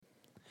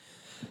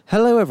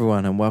Hello,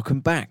 everyone, and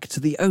welcome back to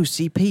the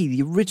OCP,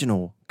 the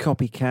original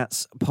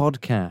Copycats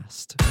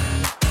podcast.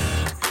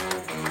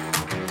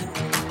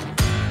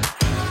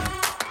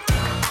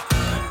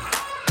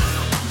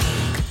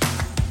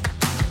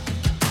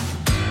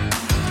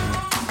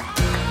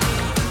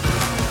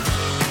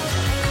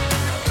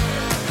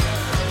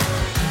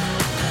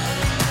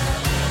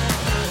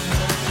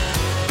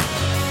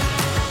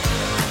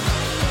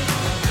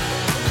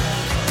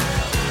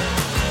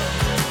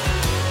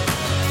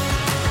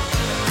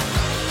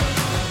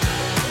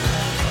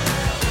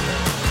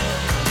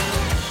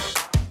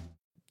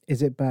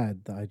 Is it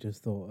bad that I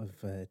just thought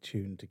of a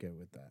tune to go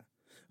with that?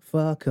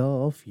 Fuck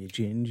off, you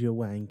ginger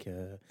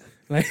wanker.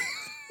 Like,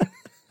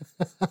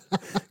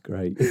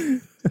 Great.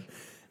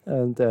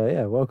 And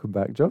welcome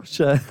back, Josh.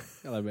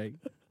 hello, mate.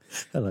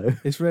 Hello.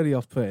 It's really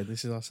off-putting.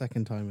 This is our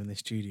second time in the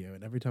studio,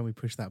 and every time we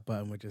push that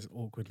button, we're just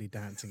awkwardly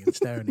dancing and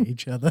staring at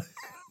each other.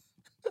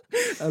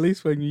 At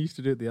least when you used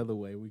to do it the other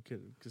way, we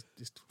could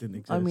just didn't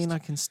exist. I mean, I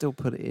can still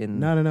put it in.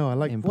 No. I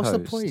like. What's the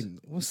post. point?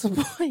 What's the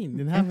point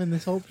in having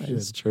this option?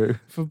 It's true.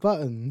 For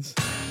buttons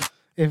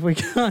if we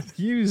can't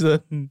use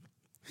them?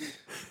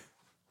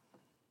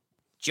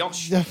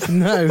 Josh,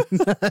 No.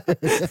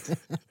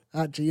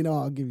 Actually, you know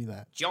what? I'll give you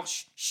that.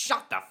 Josh,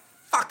 shut the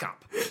fuck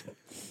up.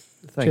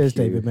 Thank Cheers,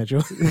 you. David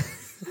Mitchell.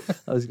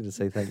 I was going to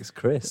say thanks,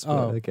 Chris.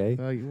 But okay.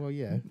 Well,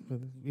 yeah.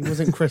 It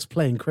wasn't Chris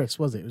playing Chris,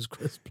 was it? It was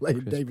Chris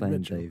playing Chris David playing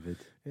Mitchell. David.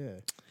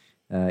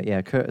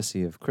 Yeah.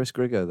 Courtesy of Chris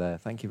Griggo there.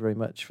 Thank you very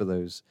much for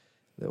those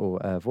little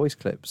voice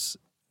clips.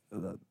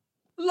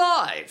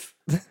 Live.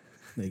 There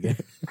you go.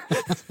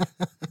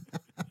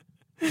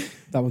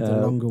 That one's a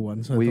longer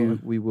one. So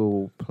We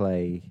will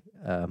play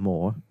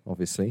more,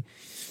 obviously,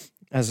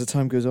 as the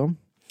time goes on.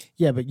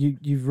 Yeah, but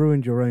you've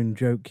ruined your own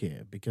joke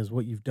here, because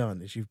what you've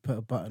done is you've put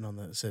a button on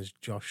that says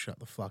 "Josh, shut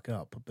the fuck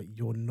up," but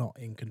you're not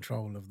in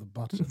control of the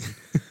button.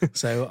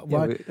 So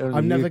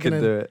I'm never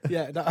going do it.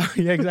 Yeah,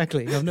 yeah,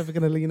 exactly. I'm never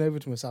going to lean over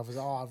to myself as,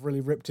 I've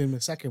really ripped in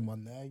the second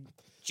one there.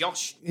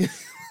 Josh,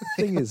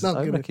 Thing is, Not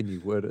I gonna- reckon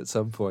you would at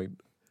some point.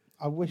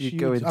 I wish You'd you'd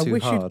go in I too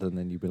wish you'd- hard, and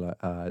then you'd be like,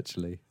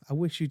 actually. I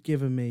wish you'd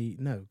given me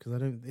because I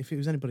don't. If it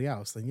was anybody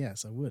else, then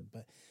yes, I would.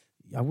 But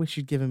I wish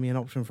you'd given me an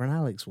option for an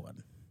Alex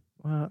one.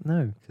 Well,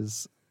 no,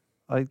 because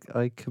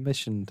I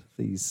commissioned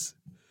these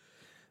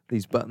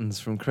buttons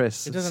from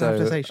Chris. It doesn't so have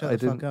to say "shut I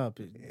the fuck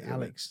didn't- up."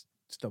 Alex,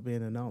 stop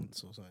being a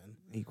nonce or something.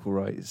 Equal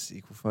rights,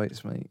 equal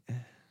fights, mate.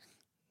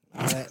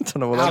 Alex, Don't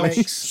know what that Alex.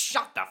 means.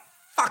 shut the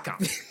fuck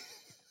up.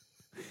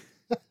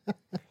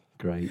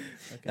 Great.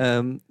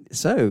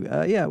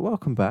 Okay.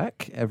 Welcome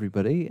back,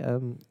 everybody.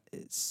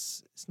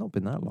 It's not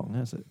been that long,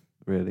 has it?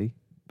 Really,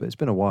 but it's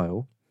been a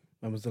while.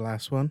 When was the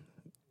last one?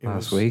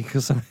 Last week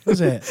or something.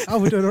 Was it? Oh,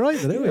 we're doing all right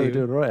then, Yeah, aren't we? we're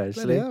doing all right, Bloody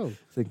actually. hell.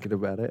 Thinking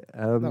about it.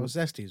 That was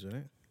Zesties, wasn't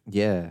it?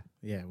 Yeah.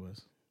 Yeah, it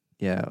was.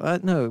 Yeah.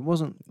 No, it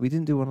wasn't. We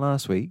didn't do one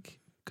last week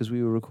because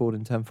we were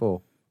recording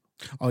 10-4.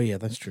 Oh, yeah,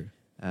 that's true.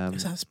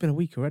 That's been a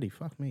week already.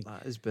 Fuck me.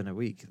 That has been a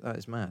week. That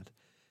is mad.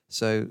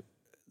 So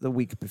the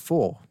week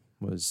before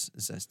was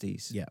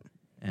Zesties. Yeah.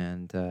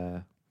 And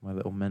my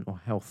little mental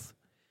health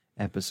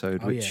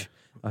episode, Oh, which yeah.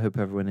 I hope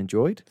everyone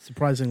enjoyed.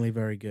 Surprisingly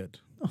very good.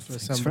 Oh, For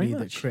thanks somebody very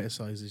that much.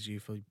 criticises you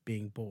for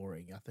being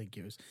boring, I think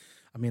it was.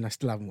 I mean, I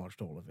still haven't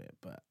watched all of it,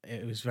 but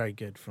it was very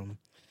good from.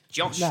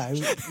 Josh,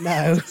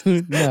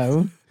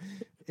 No.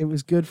 It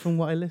was good from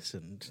what I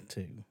listened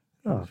to.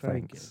 Oh, was very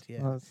thanks. good,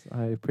 yeah.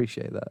 I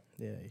appreciate that.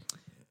 Yeah.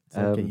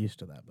 So I'll get Um, used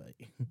to that, but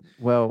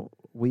Well,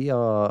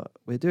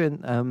 we're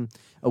doing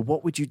a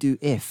What Would You Do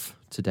If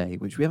today,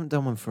 which we haven't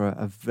done one for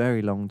a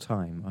very long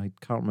time. I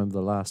can't remember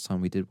the last time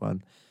we did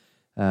one.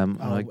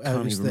 And I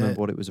can't was even remember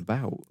what it was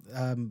about.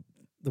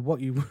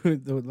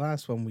 the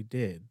last one we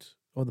did,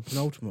 or the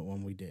penultimate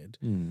one we did,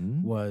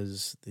 Mm.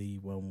 was the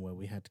one where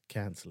we had to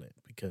cancel it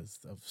because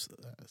of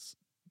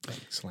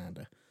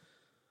slander.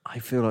 I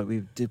feel like we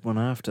did one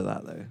after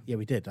that, though. Yeah,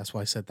 we did. That's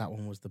why I said that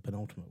one was the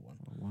penultimate one.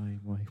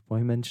 Why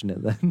mention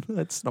it then?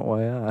 That's not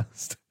why I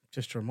asked.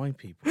 Just to remind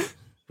people,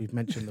 we've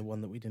mentioned the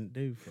one that we didn't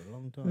do for a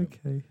long time.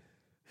 Okay.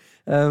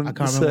 I can't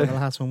remember what the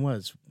last one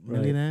was. Right.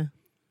 Millionaire?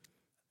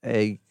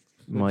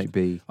 Might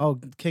be. Oh,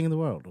 King of the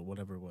World or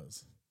whatever it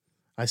was.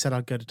 I said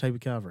I'd go to Toby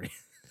Carvery.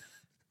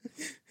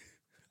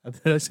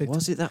 Did I say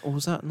Was it that, or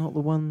was that not the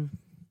one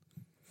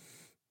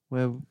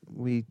where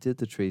we did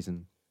the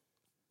treason?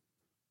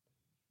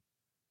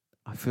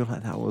 I feel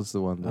like that was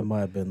the one. that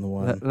might have been the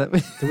one. Let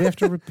me. Did we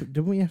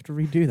have to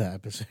redo that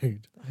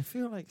episode I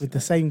feel like with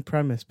the same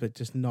premise, but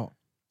just not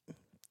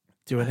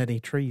doing any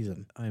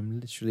treason? I'm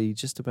literally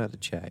just about to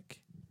check.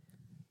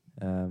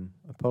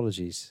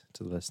 Apologies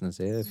to the listeners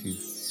here if you.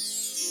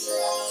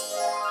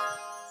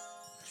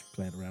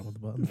 Playing around with the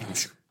button.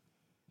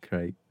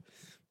 Great.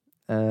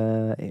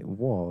 It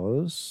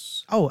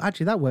was. Oh,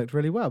 actually, that worked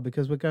really well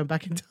because we're going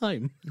back in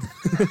time.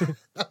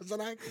 That was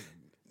an accident.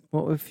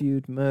 What if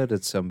you'd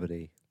murdered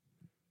somebody?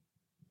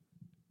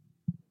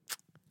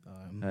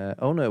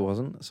 Oh no, it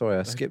wasn't. Sorry,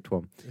 I skipped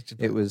one.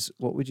 It was.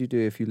 What would you do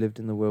if you lived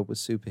in the world with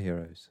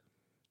superheroes?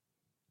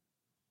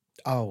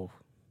 Oh,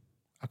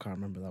 I can't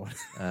remember that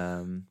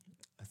one.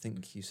 I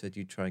think you said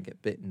you'd try and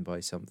get bitten by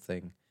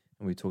something, and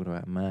we were talking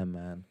about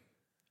man.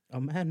 Oh,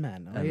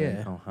 man. Oh, And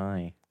yeah. then,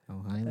 hi.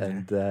 Oh, hi there.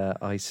 And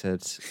I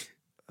said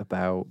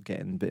about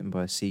getting bitten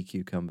by a sea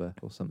cucumber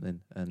or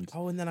something. And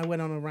and then I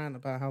went on a rant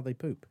about how they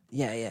poop.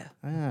 yeah.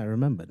 I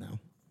remember now.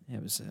 Yeah,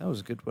 that was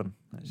a good one,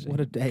 actually. What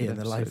a day Good in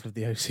the episode. life of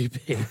the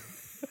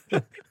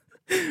OCP.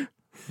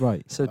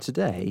 Right. So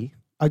today...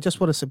 I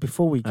just want to say,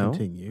 before we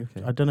continue,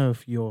 okay. I don't know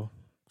if you're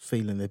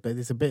feeling it, but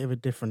there's a bit of a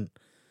different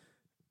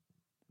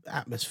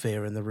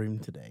atmosphere in the room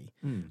today.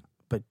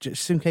 But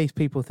just in case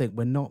people think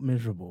we're not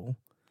miserable,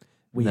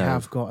 we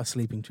have got a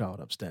sleeping child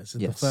upstairs.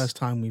 It's the first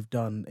time we've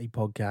done a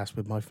podcast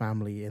with my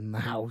family in the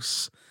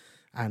house,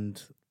 and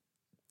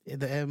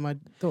my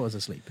daughter's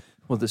asleep.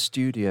 Well, the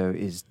studio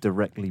is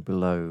directly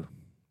below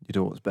your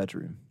daughter's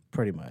bedroom.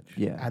 Pretty much.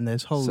 Yeah. And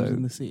there's holes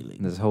in the ceiling.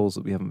 And there's holes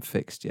that we haven't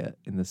fixed yet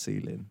in the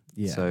ceiling.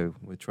 Yeah. So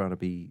we're trying to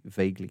be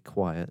vaguely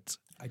quiet.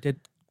 I did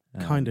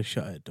kind of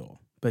shut her door,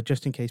 but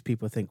just in case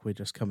people think we're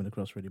just coming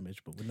across really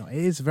miserable, we're not.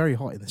 It is very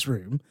hot in this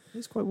room.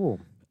 It's quite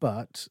warm.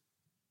 But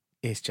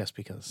it's just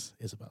because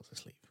Isabel's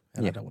asleep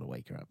and I don't want to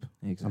wake her up.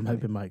 Exactly. I'm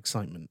hoping my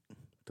excitement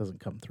doesn't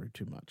come through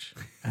too much.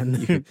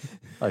 And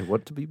I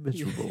want to be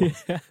miserable.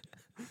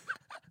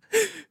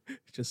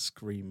 Just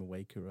scream and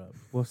wake her up.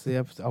 What's the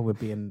episode? Oh, we're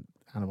being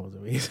animals, are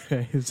we?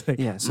 It's like,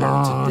 Yeah,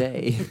 so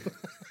today...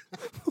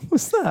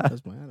 What's that?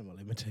 That's my animal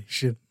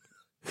imitation.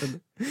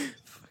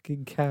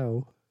 Fucking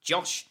cow.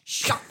 Josh,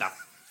 shut the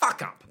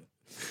fuck up.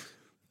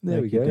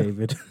 There Thank we you, go.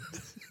 David.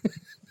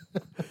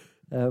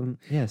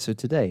 So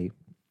today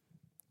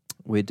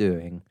we're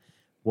doing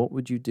what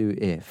would you do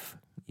if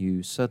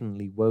you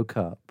suddenly woke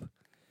up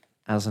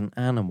as an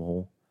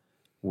animal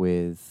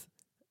with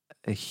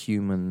a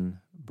human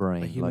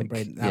brain? A human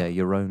brain. Yeah,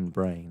 your own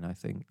brain, I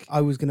think.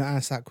 I was going to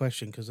ask that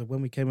question because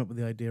when we came up with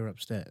the idea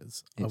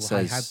upstairs, I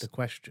says- had the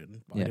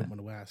question, but yeah. I didn't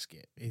want to ask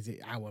it. Is it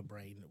our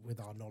brain with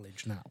our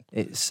knowledge now?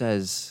 It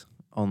says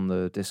on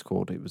the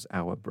Discord it was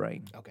our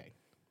brain, Okay.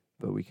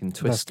 but we can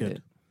twist good.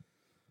 it.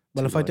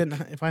 Well, to if I didn't,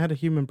 if I had a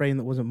human brain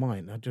that wasn't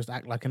mine, I'd just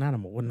act like an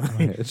animal, wouldn't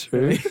I? Yeah,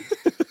 true.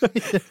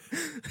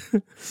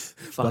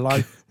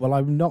 Fuck. Well,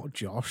 I'm not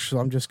Josh, so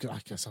I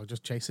guess I'll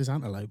just chase this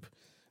antelope.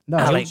 No,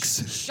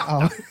 Alex. Shut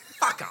Oh. the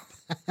fuck up.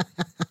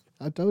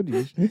 I told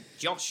you.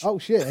 Josh. Oh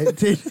shit! It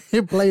did.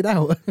 It played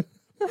out.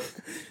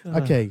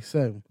 Okay,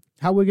 so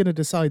how we're going to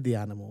decide the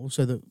animal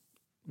so that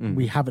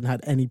we haven't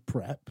had any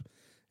prep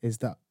is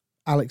that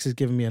Alex has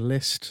given me a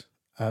list.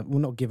 Well,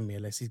 not giving me a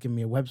list. He's given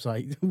me a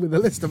website with a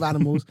list of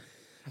animals.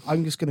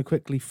 I'm just going to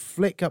quickly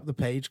flick up the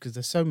page because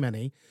there's so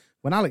many.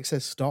 When Alex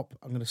says stop,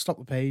 I'm going to stop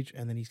the page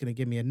and then he's going to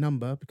give me a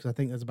number because I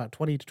think there's about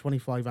 20 to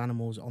 25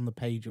 animals on the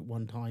page at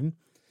one time.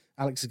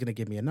 Alex is going to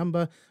give me a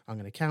number. I'm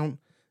going to count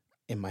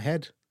in my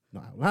head,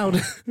 not out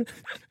loud.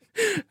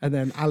 And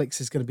then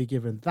Alex is going to be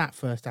given that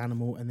first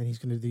animal and then he's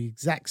going to do the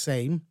exact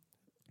same.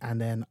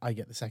 And then I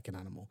get the second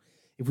animal.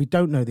 If we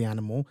don't know the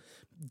animal,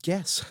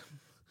 guess.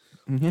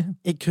 Yeah.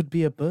 It could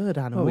be a bird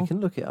animal. Oh, we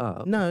can look it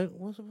up. No,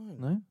 what's the point?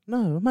 No?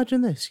 No,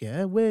 imagine this,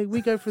 yeah?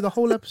 We go through the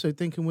whole episode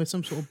thinking we're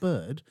some sort of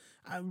bird,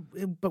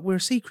 but we're a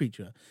sea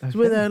creature. So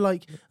we're there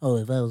like, oh,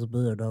 if I was a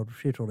bird, I'd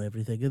shit on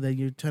everything, and then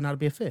you turn out to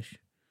be a fish.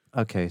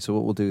 Okay, so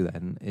what we'll do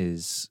then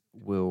is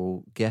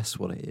we'll guess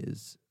what it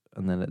is,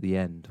 and then at the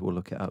end we'll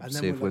look it up, And see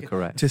then if we'll we're look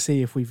correct. To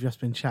see if we've just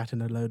been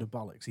chatting a load of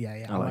bollocks.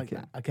 Yeah, I like it.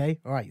 that. Okay,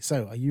 all right.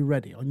 So, are you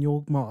ready? On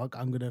your mark,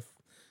 I'm gonna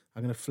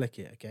flick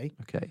it. Okay,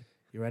 Okay.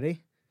 you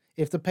ready?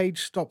 If the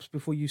page stops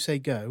before you say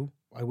go,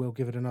 I will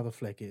give it another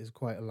flick. It is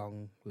quite a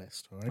long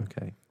list. All right.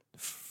 Okay.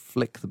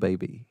 Flick the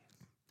baby.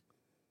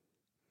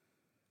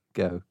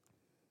 Go.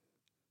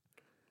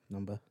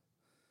 Number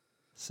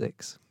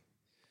 6.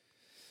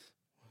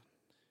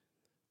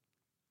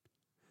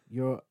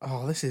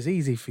 this is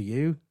easy for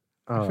you.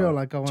 Oh, I feel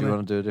like I do you want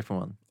want to do a different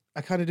one?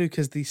 I kind of do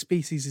because the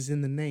species is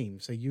in the name,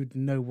 so you'd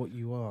know what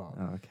you are.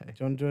 Oh, okay. Do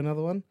you want to do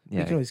another one? Yeah.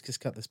 We can always just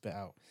cut this bit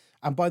out.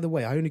 And by the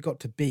way, I only got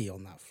to B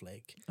on that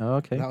flick. Oh,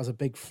 okay. That was a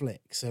big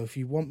flick. So if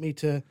you want it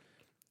to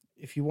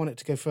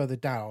go further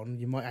down,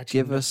 you might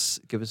actually Give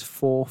us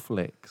 4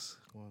 flicks.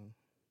 One.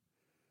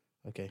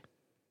 Okay.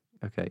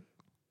 Okay.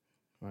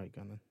 Right,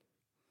 go on then.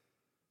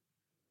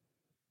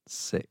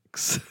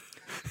 6.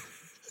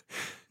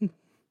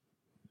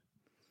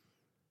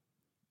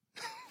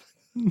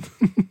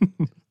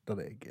 Done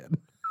it again.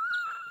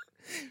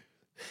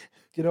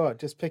 You know what?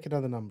 Just pick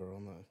another number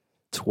on that.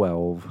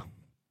 12.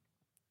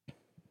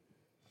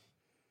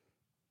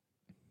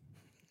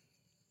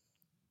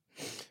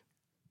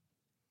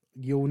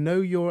 You'll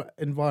know your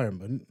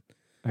environment,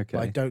 Okay. but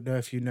I don't know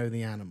if you know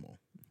the animal.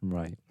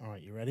 Right. All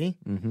right, you ready?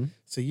 Mm-hmm.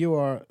 So you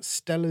are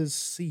Stella's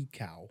sea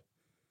cow.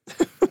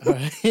 All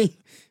right.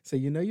 So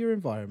you know your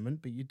environment,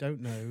 but you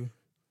don't know.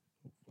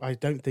 I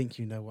don't think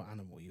you know what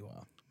animal you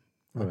are.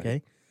 Right.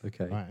 Okay.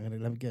 Okay. All right.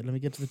 Let me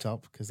get to the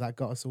top because that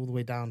got us all the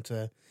way down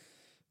to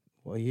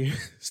what are you?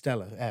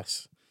 Stella.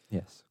 S.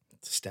 Yes.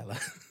 Stella.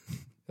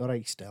 All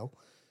right, Stell.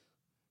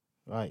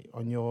 Right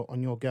on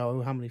your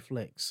go. How many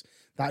flicks?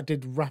 That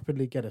did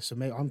rapidly get us. So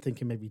I'm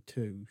thinking maybe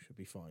 2 should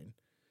be fine.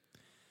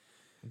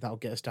 That'll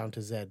get us down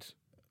to Z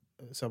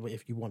So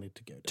if you wanted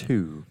to go down.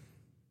 2.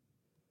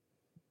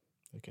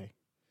 Okay.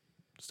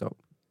 Stop.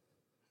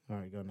 All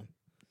right, go on then.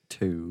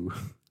 2.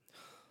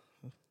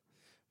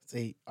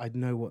 See, I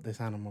know what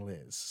this animal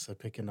is, so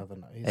pick another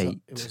note. 8.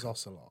 It was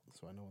ocelot,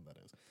 so I know what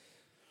that is.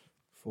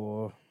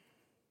 4.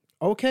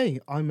 Okay,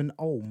 I'm an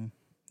olm.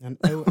 An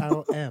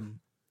OLM.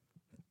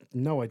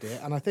 No idea.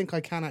 And I think I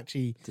can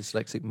actually...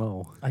 Dyslexic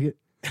mole.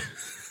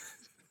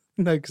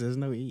 No, because there's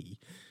no E.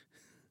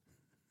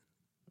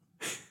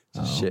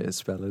 Shit at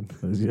spelling.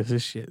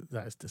 Shit,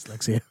 that is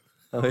dyslexia.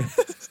 Oh,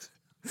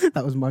 yeah.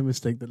 That was my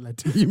mistake that led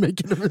to you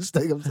making a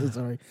mistake. I'm so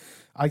sorry.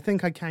 I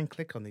think I can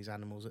click on these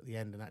animals at the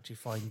end and actually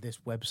find this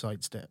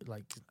website's Okay,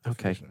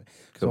 definition.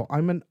 cool. So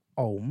I'm an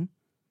olm,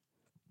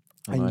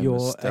 and I'm you're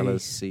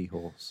Stella's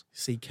seahorse.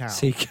 sea cow.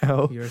 Sea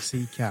cow. You're a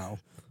sea cow.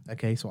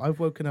 Okay, so I've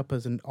woken up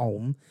as an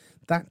olm.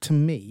 That to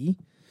me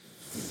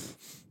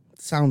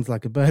sounds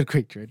like a bird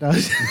creature. It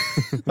does.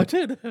 I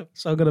don't know.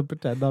 So I'm going to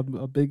pretend I'm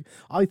a big...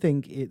 I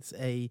think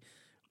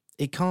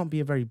it can't be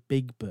a very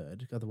big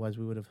bird, otherwise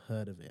we would have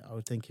heard of it. I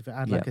would think if it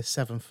had like a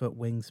 7-foot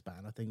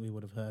wingspan, I think we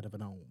would have heard of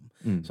an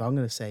olm. So I'm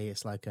going to say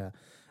it's like a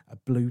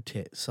blue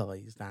tit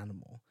sized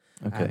animal.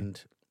 Okay.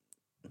 And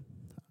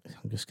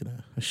I'm just going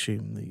to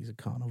assume these are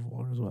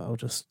carnivore as well,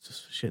 just for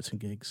shits and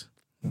gigs.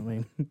 You know what I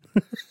mean?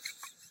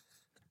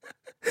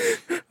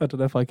 I don't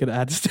know if I could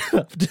add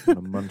stuff.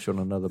 Gonna munch on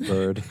another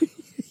bird.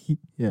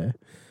 Yeah.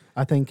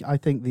 I think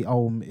the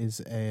olm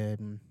is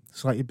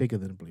slightly bigger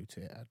than a blue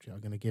tit, actually. I'm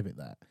going to give it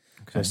that.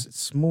 Okay. So it's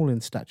small in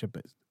stature,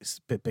 but it's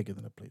a bit bigger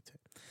than a blue tit.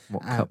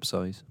 What cup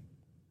size?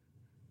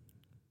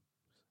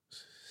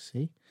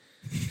 See?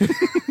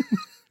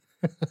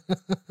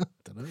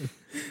 Don't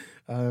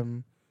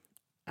know.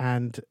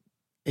 And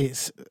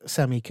it's it's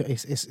an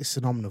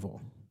omnivore.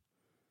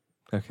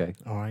 Okay.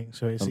 All right.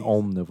 So it's An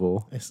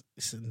omnivore.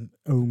 It's an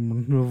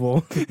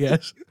omnivore.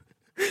 Yes.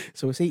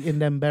 So it's eating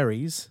them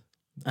berries,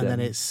 and then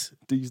it's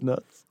these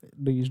nuts.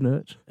 these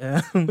nuts.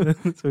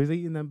 So he's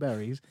eating them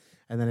berries,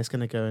 and then it's going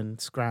to go and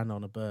scran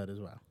on a bird as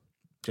well.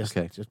 Just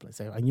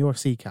so. And you're a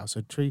sea cow,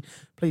 so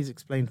please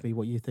explain to me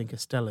what you think of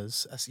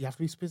Stella's. You have to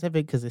be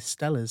specific because it's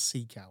Stella's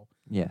sea cow.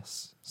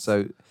 Yes.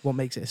 So What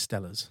makes it a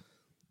Stella's?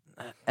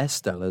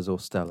 Stellas or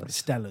Stellas?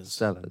 Stellas.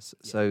 Stellas.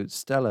 So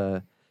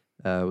Stella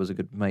was a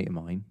good mate of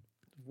mine.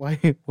 Why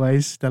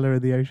is Stella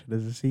in the ocean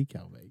as a sea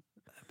cow, mate?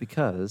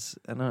 Because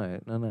no.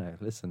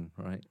 Listen,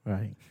 right.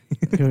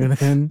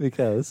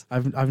 Because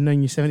I've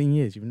known you 17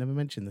 years. You've never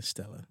mentioned the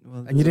Stella,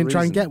 well, and you didn't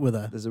try and reason. get with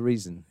her. There's a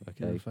reason.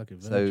 You're Okay. a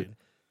fucking So virgin.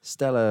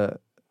 Stella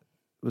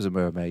was a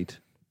mermaid,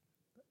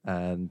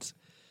 and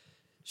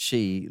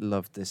she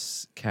loved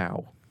this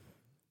cow.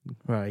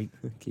 Right.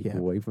 Keep Yeah.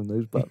 away from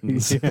those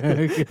buttons.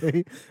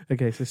 Okay.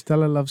 Okay. So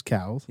Stella loves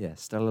cows. Yeah,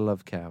 Stella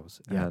loved cows,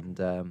 Yeah.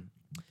 and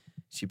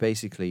she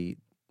basically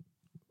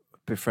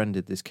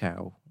befriended this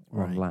cow on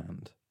Right.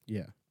 land.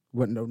 Yeah.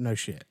 What? No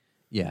shit.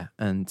 Yeah,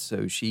 and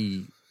so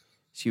she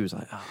was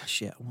like, "Oh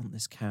shit, I want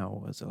this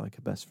cow as like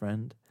a best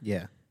friend."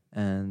 Yeah.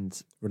 And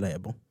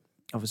Relatable.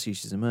 obviously,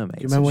 she's a mermaid.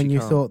 Do you remember so when she you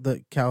can't- thought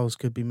that cows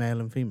could be male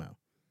and female?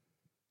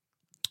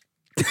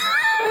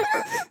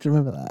 Do you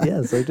remember that?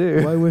 Yes, I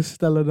do. Why was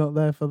Stella not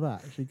there for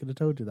that? She could have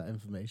told you that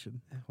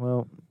information.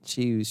 Well,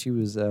 she was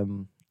busy.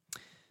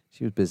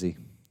 She Was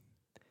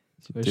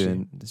was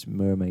doing this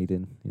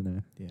mermaiding,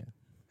 Yeah.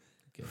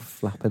 Okay.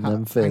 flapping Hang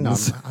them on.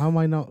 fins. How am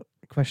I not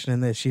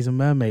questioning this? She's a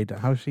mermaid.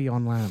 How's she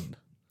on land?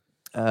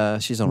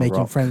 She's on Making a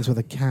rock. friends with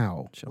a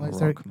cow. She's on Why a is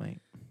there rock,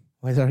 mate.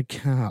 why is there a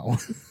cow?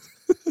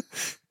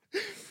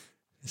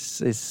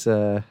 It's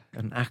an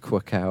aqua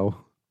cow.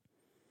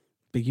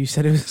 But you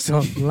said it was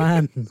on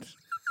land.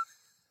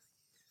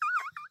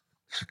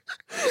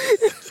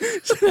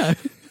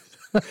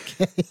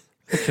 Okay.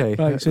 Okay,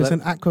 Right, so it's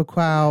an aqua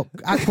cow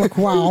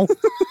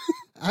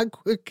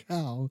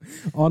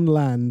on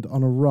land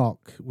on a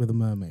rock with a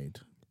mermaid.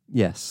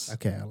 yes.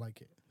 Okay, I like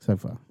it so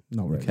far.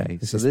 Not really. Okay,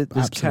 This so is this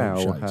absolute cow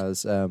shite.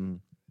 has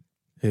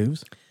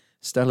hooves,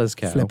 Stella's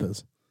cow.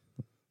 flippers.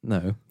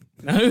 No,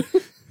 No.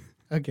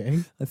 Okay,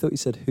 I thought you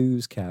said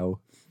who's cow,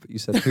 but you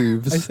said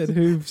hooves. I said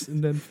hooves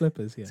and then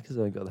flippers. Yeah, It's because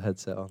I ain't got the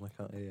headset on. I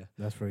can't hear you.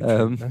 that's very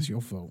true. That's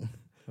your fault.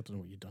 I don't know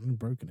what you've done and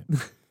broken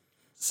it.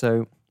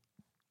 So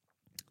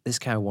this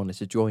cow wanted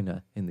to join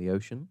her in the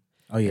ocean.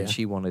 Oh yeah. And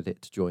she wanted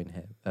it to join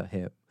her. Don't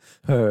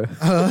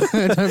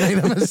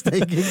make that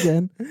mistake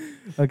again.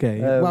 Okay.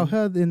 Well,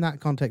 her in that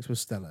context was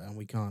Stella, and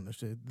we can't.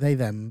 They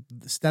them.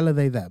 Stella.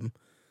 They them.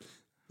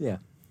 Yeah.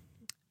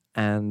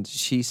 And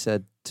she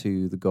said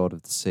to the god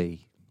of the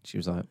sea, she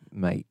was like,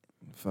 "Mate,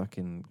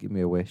 fucking give me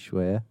a wish,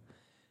 will ya?"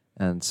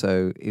 And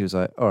so he was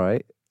like, "All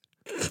right."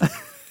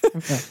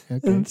 Okay.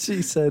 And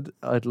she said,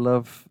 "I'd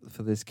love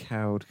for this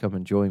cow to come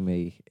and join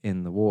me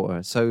in the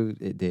water." So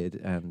it did,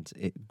 and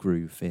it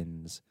grew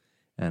fins,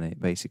 and it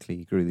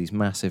basically grew these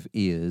massive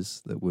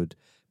ears that would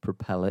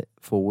propel it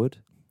forward,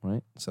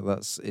 right? So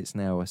it's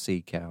now a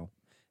sea cow,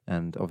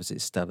 and obviously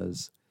it's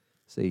Stella's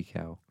sea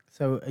cow.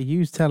 So are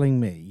you telling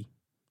me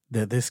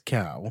that this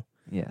cow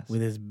Yes.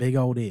 with his big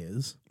old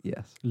ears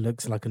Yes.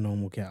 looks like a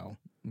normal cow?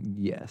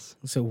 Yes.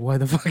 So why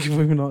the fuck have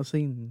we not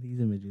seen these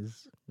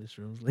images,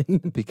 Mr. Owsley?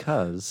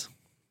 Because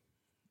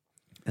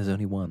there's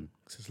only one.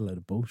 It's just a load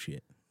of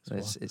bullshit.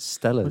 It's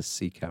Stella's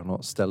sea cow,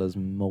 not Stella's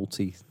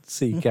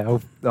multi-sea cow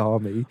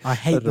army. I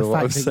hate don't the know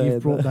what fact I'm that you've saying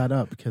brought there. that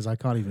up because I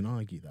can't even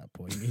argue that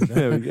point either.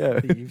 There we go.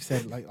 That you've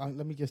said, like,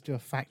 let me just do a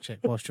fact check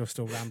whilst you're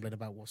still rambling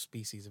about what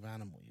species of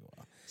animal you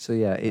are. So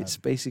yeah, it's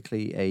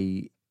basically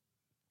a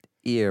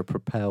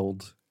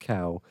ear-propelled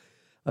cow.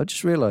 I've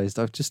just realised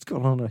I've just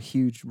gone on a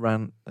huge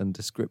rant and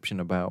description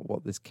about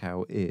what this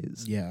cow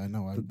is. Yeah, I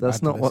know. But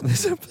that's not what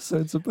this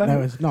episode's about. No,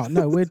 it's not.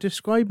 No, we're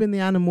describing the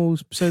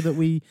animals so that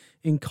we,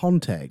 in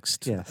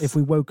context, Yes. if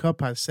we woke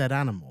up as said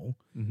animal,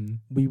 Mm-hmm.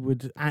 we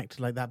would act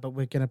like that, but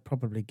we're going to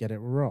probably get it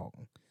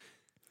wrong.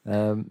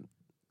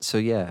 So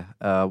yeah,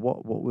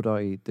 what would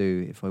I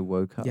do if I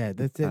woke up? Yeah,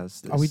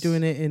 as are we this-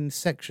 doing it in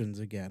sections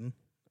again?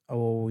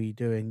 Or are we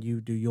doing you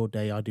do your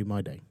day, I do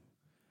my day?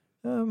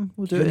 We'll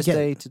You're do it gonna as get-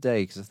 day to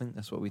day because I think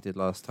that's what we did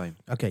last time.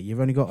 Okay,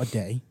 you've only got a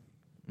day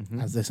Mm-hmm.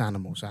 as this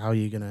animal, so how are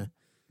you gonna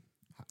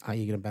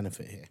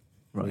benefit here?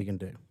 What are you Right.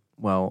 gonna do?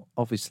 Well,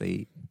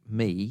 obviously,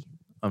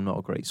 I'm not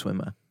a great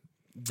swimmer.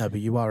 No,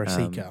 but you are a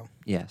sea Um, cow.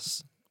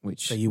 Yes,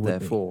 which So you would be.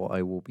 therefore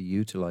I will be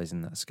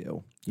utilising that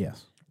skill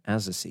Yes.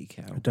 as a sea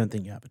cow I don't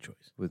think you have a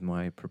choice. with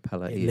my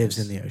propeller It ears. lives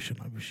in the ocean,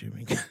 I'm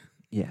assuming.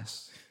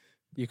 Yes.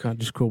 You can't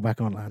just crawl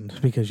back on land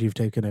because you've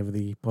taken over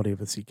the body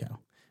of a sea cow.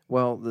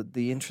 Well,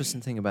 the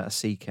interesting thing about a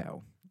sea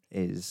cow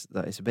is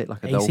that it's a bit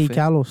like a A dolphin. sea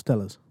cow or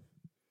Stellas?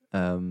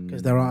 Because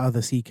Because there are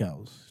other sea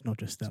cows, not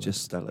just Stellas.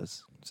 just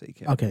Stella's sea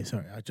cow. Okay,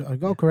 sorry. I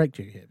got to correct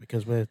you here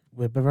because we're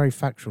very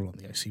factual on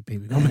the OCP.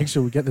 We've got to make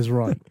sure we get this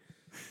right.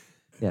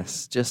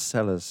 Yes, just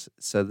Sellers.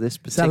 So this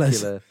Sellers.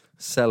 particular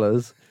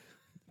Sellers,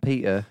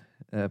 Peter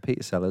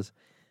Sellers,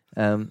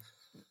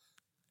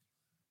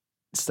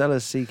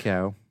 Stella's sea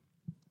cow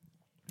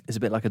is a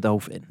bit like a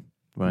dolphin,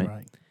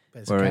 right? But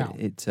it's Where a cow.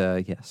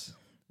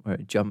 where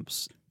it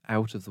jumps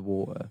out of the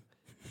water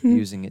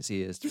using its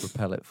ears to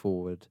propel it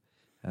forward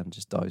and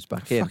just dives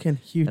back in. Fucking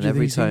huge. And are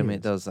every these time ears.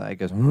 it does that, it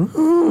goes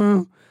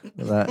like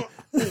that.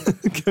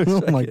 Goes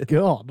Oh back my in.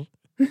 god.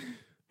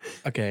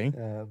 Okay.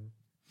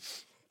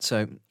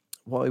 So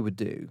what I would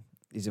do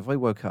is if I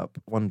woke up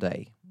one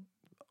day,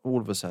 all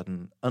of a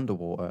sudden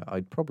underwater,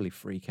 I'd probably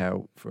freak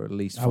out for at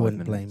least 5 I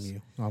wouldn't minutes. blame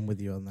you. I'm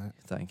with you on that.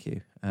 Thank you.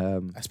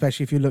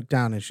 Especially if you look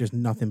down, it's just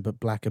nothing but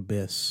black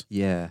abyss.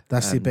 Yeah,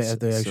 That's the and bit of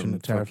the ocean some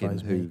that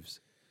terrifies fucking me. hooves.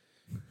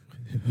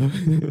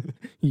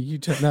 You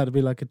turn out to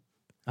be like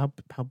how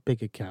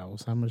big are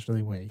cows? How much do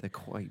they weigh? They're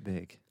quite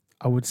big.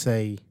 I would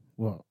say,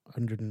 what,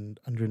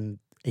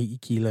 180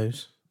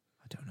 kilos,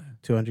 I don't know.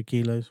 200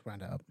 kilos?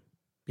 Round it up.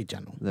 Be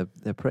gentle.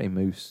 They're pretty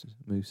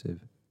moosive.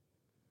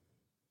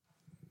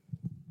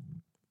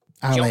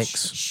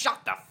 Alex. Shut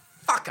the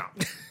fuck up.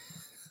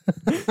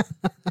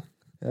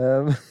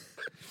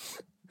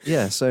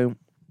 Yeah, so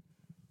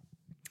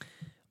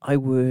I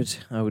would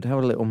have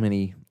a little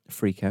mini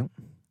freak out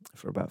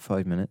for about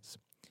 5 minutes,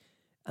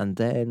 and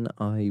then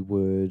I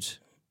would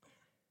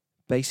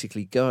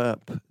basically go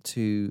up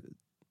to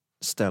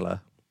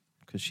Stella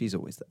because she's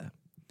always there,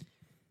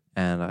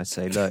 and I'd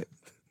say, "Look,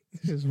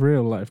 This is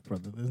real life,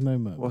 brother. There's no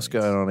mermaids. what's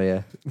going on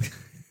here?"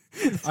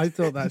 I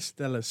thought that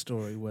Stella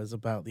story was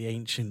about the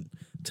ancient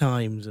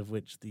times of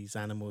which these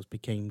animals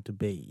became to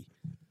be.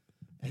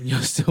 And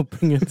you're still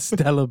bringing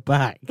Stella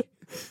back.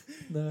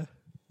 No,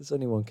 there's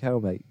only one cow,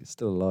 mate. It's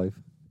still alive.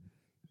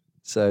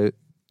 So,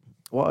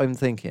 what I'm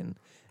thinking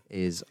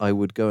is I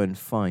would go and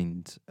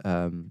find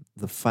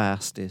the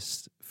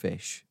fastest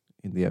fish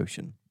in the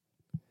ocean.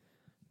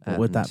 What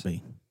would that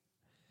be?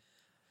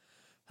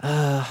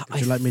 Would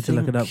Would you like me to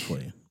look it up for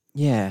you?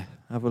 Yeah,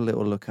 have a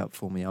little look up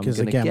for me. I'm Because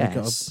going to again, we've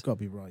guess got to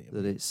be right.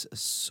 that it's a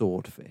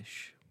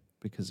swordfish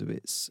because of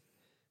its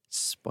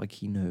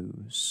spiky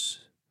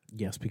nose.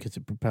 Yes, because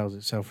it propels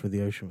itself through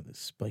the ocean with its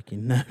spiky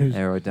nose.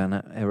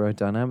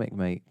 Aerodynamic,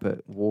 mate,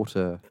 but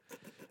water.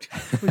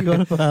 What are you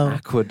on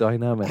about?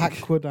 Aquadynamic.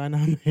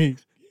 Aquadynamic.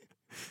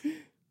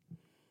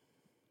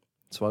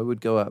 So I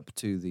would go up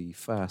to the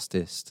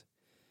fastest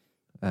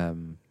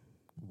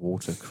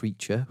water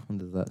creature,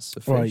 whether that's a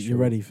fish. Right, you or-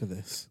 ready for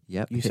this?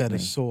 Yep. You hit said me. a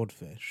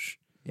swordfish.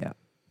 Yeah.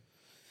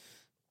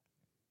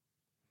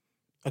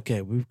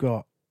 Okay, we've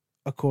got,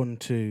 according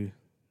to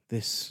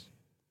this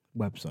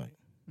website,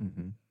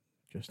 Mm-hmm.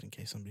 just in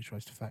case somebody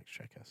tries to fact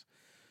check us,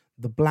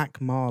 the black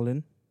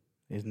marlin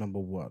is number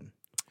one,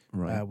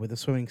 Right. with a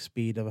swimming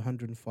speed of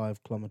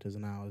 105 kilometers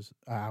an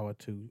hour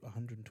to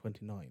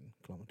 129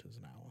 kilometers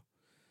an hour.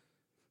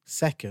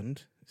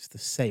 Second is the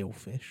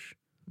sailfish,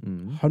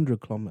 100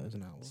 kilometers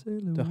an hour Sail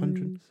to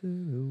 100.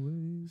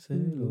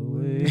 sail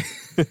away.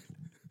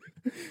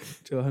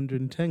 To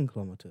 110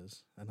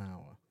 kilometers an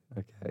hour.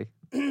 Okay.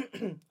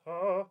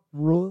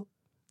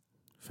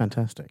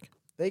 Fantastic.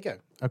 There you go.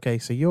 Okay,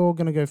 so you're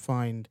going to go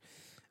find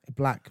a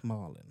black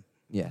marlin.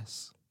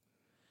 Yes.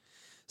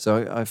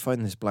 So I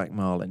find this black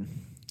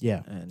marlin,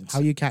 Yeah. and How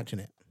are you catching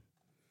it?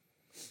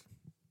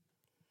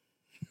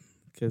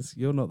 Because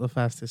you're not the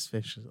fastest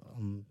fish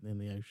in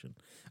the ocean.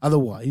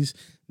 Otherwise,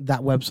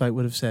 that website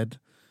would have said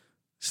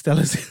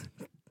Stella's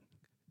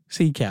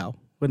sea cow,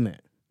 wouldn't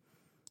it?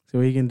 So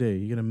what are you going to do?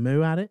 You're going to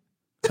moo at it?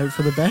 Hope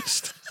for the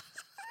best?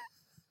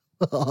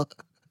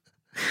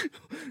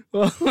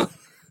 What's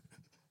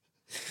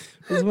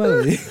the matter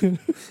with you?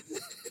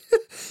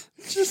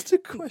 Just a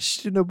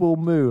questionable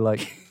moo,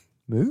 like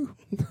moo?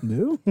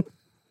 Moo?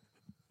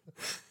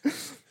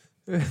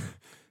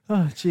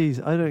 Oh, jeez,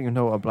 I don't even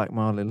know what a black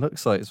marlin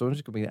looks like, so I'm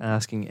just going to be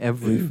asking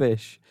every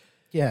fish.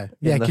 Yeah,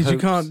 In the because you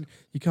hopes-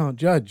 can't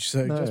judge.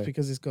 So No. just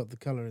because it's got the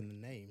colour in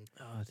the name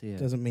Oh dear.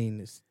 doesn't mean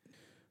it's.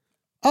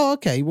 Oh,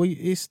 okay. Well,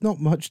 it's not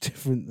much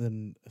different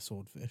than a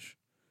swordfish,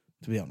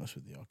 to be honest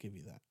with you. I'll give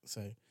you that.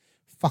 So,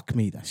 fuck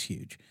me, that's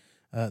huge.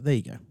 There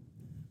you go.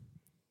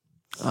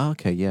 Oh,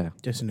 okay, yeah.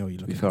 Just to know what you're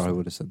To be looking fair, I at.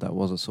 would have said that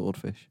was a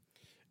swordfish.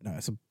 No,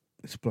 it's a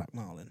black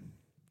marlin.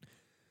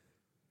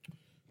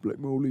 Black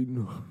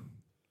marlin.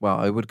 Well,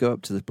 I would go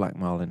up to this black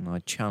marlin and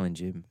I'd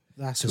challenge him.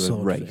 That's To a a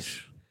swordfish.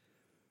 race.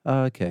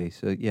 Oh, okay,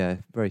 so yeah,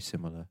 very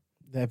similar.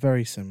 They're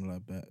very similar,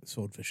 but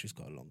swordfish has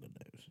got a longer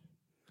nose.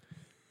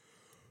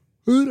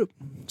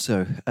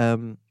 So,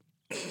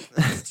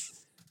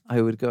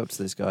 I would go up to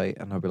this guy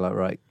and I'd be like,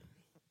 right,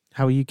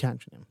 How are you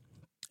catching him?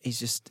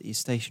 he's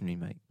stationary,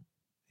 mate.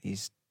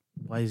 He's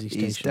Why is he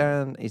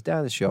stationary? he's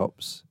down the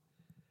shops.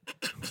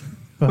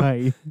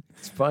 Why?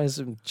 He's buying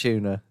some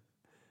tuna.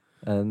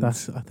 And I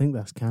think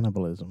that's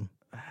cannibalism.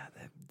 have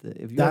you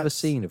ever that's-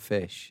 seen a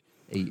fish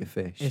eat a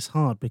fish? It's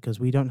hard because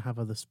we don't have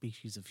other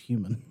species of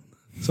human,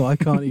 so I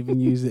can't even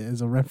use it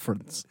as a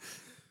reference.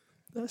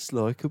 That's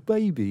like a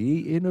baby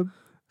eating a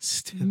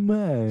Still,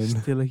 man.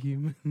 still a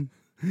human.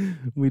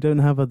 We don't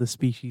have other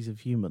species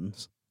of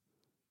humans,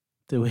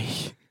 do we?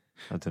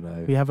 I don't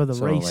know. We have other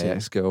Some of my races.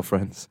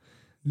 ex-girlfriends.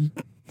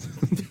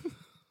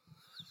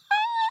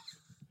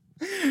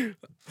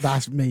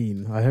 That's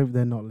mean. I hope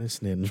they're not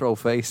listening. Troll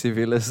face if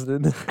you're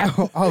listening.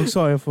 Oh,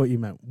 sorry. I thought you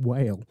meant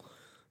whale.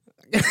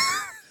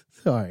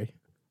 Sorry.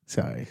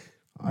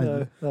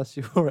 No, that's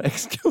your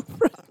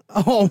ex-girlfriend.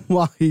 Oh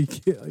my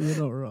God, you're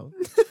not wrong.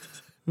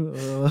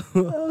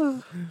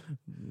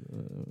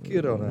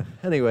 Good on her.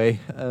 Anyway,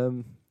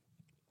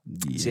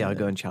 see, I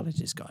go and challenge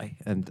this guy,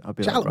 and I'll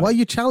be like, Why are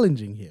you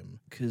challenging him?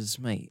 because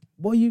mate,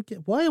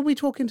 Why are we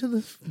talking to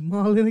the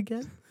marlin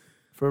again?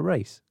 for a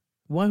race,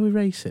 Why are we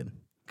racing?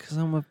 because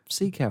I'm a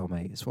sea cow,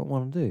 mate. It's what I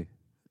want to do.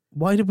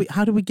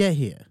 How did we get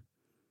here?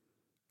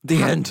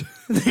 The end.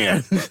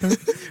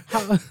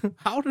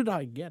 How did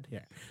I get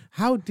here?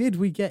 How did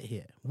we get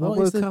here? I What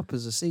is woke up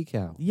as a sea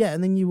cow. Yeah,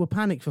 and then you were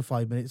panicked for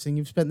 5 minutes and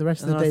you've spent the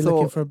rest of And the I day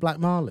looking thought, for a black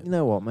marlin. You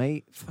know what,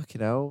 mate? Fuck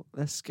it hell.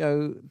 Let's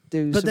go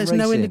do But some there's racing.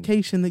 no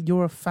indication that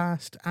you're a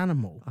fast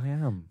animal. I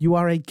am. You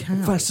are a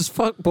cow. Fast as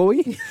fuck,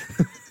 boy.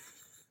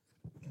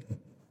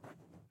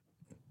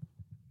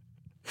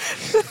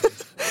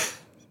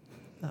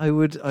 I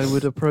would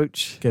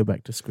approach. Go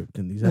back to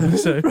scripting these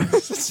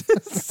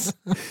episodes.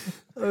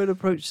 I would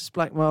approach this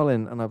black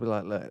marlin and I'd be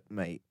like, look,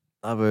 mate,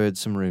 I've heard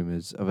some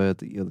rumours. I've heard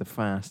that you're the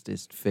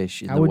fastest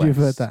fish in How the would West. you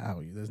have heard that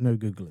out? There's no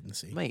Google in the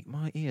sea. Mate,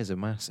 my ears are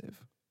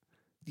massive.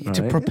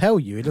 To right? propel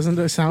you, it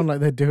doesn't sound like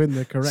they're doing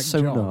the correct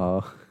job.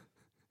 Sonar.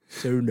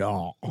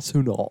 Sonar.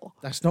 Sonar.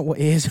 That's not what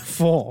ears are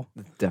for.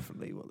 That's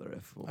definitely what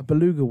they're for. A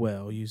beluga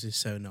whale uses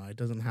sonar. It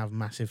doesn't have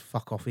massive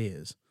fuck off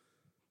ears.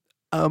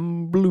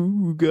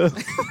 Beluga.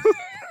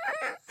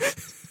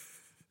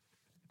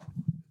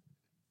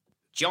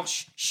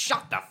 Josh,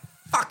 shut the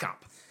fuck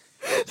up.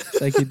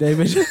 Thank you,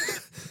 David.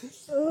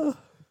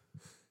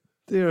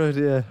 Dear oh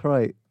dear.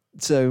 Right.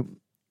 So,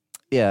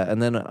 yeah,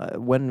 and then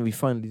when we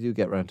finally do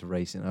get round to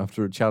racing,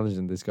 after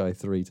challenging this guy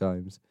 3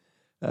 times,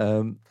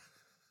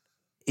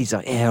 he's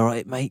like, yeah, all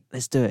right, mate,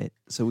 let's do it.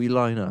 So we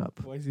line up.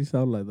 Why does he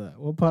sound like that?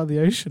 What part of the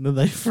ocean are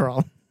they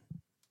from?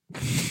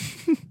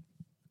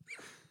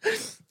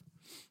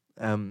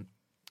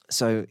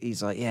 So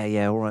he's like,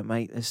 yeah, all right,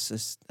 mate,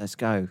 let's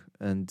go.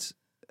 And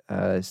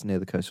it's near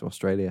the coast of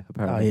Australia, Oh,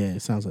 apparently. yeah,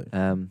 it sounds like.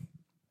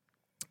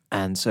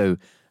 And so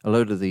a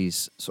load of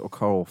these sort of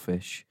coral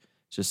fish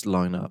just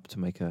line up to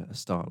make a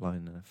start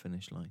line and a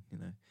finish line, you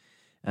know.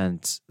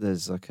 And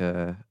there's like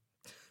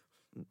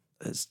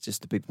it's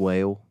just a big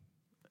whale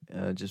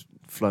just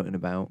floating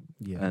about.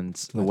 Yeah. And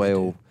the like they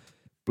whale do.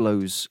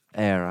 blows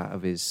air out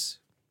of his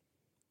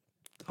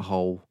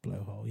hole.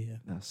 Blowhole, yeah.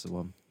 That's the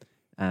one.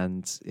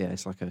 And yeah,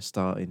 it's like a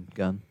starting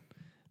gun.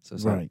 So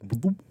it's Right.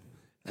 like,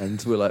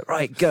 and we're like,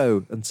 right,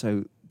 go. And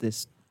so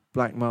this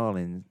black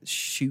marlin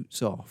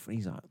shoots off, and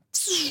he's like,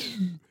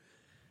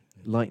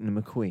 Lightning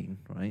McQueen,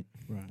 right?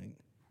 Right.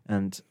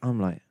 And I'm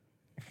like,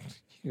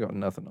 you got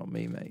nothing on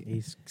me,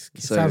 mate.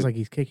 So- Sounds like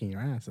he's kicking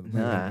your ass at the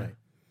moment. Nah. Right?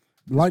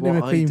 Lightning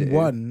what I McQueen do.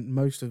 won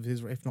most of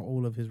his, if not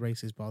all of his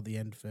races by the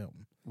end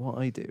film. What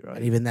I do, right?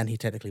 And even then, he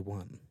technically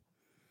won.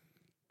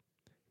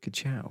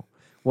 Ka-chow.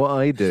 What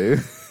I do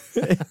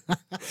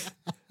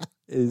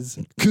is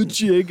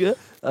ka-chigga.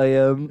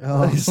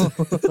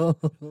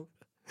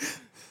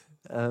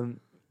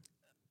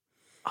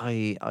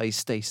 I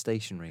stay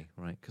stationary,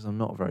 right? Because I'm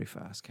not a very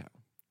fast cow,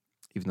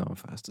 even though I'm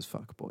fast as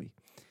fuck, boy.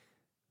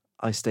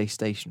 I stay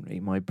stationary.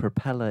 My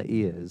propeller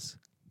ears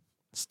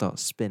start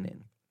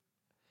spinning,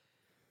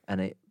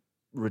 and it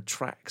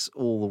retracts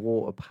all the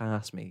water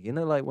past me. You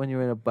know, like when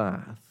you're in a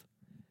bath,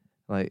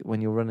 like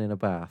when you're running a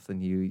bath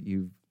and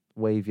you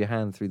wave your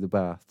hand through the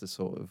bath to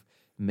sort of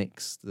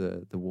mix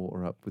the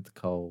water up with the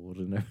cold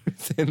and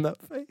everything in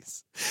that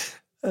face.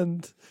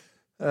 And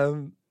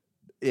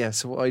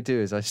so what I do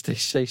is I stay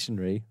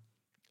stationary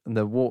and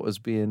the water's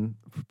being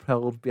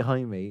propelled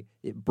behind me.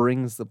 It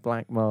brings the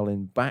black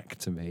marlin back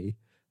to me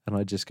and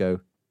I just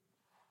go,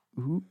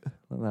 ooh,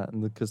 like that.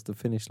 And because the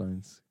finish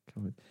line's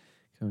coming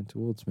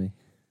towards me.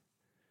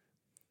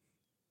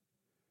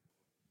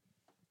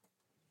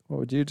 What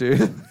would you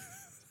do?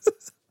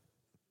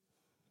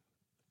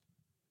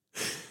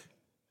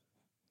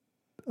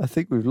 I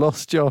think we've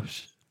lost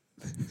Josh.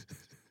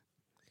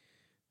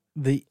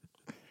 The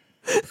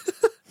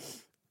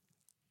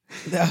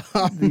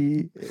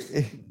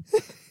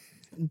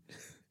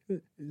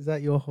Is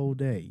that your whole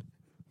day?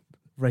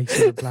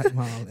 Racing a black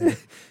marlin.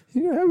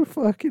 You know how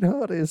fucking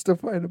hard it is to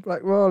find a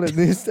black marlin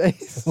these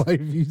days. Why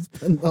have you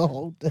spent the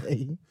whole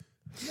day?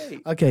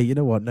 Mate. Okay, you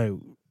know what?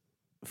 No,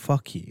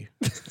 fuck you.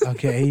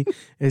 Okay,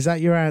 is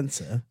that your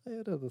answer? I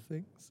had other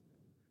things.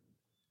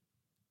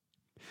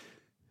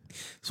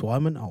 So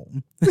I'm an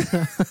olm.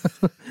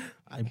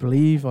 I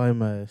believe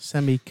I'm a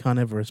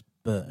semi-carnivorous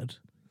bird.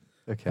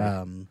 Okay.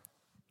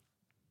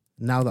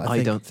 Now that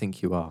I don't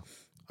think you are.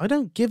 I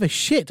don't give a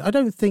shit. I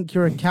don't think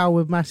you're a cow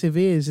with massive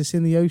ears that's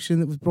in the ocean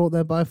that was brought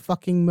there by a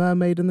fucking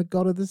mermaid and the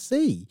god of the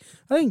sea.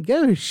 I don't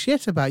give a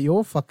shit about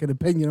your fucking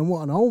opinion on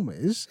what an olm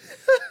is.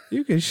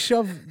 You can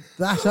shove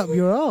that up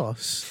your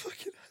arse.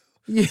 Fucking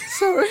Yeah,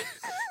 sorry.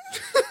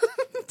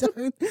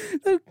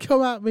 don't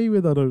come at me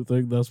with I don't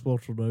think that's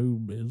what an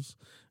olm is.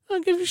 I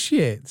don't give a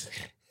shit.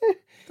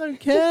 Don't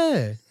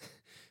care.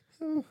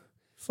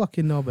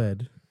 Fucking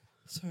knobhead.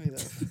 Sorry,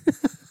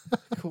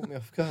 that caught me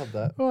off guard.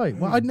 That Right.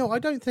 Well, I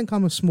don't think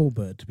I'm a small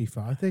bird. To be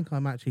fair, I think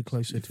I'm actually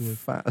closer to a.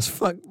 fat as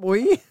fuck,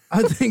 boy.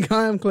 I think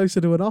I am closer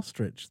to an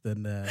ostrich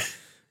than.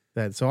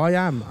 So I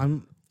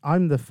am.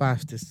 I'm the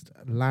fastest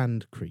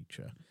land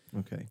creature.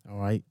 Okay. All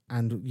right,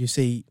 and you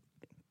see,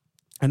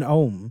 an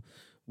olm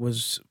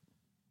was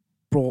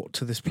brought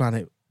to this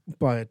planet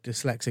by a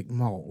dyslexic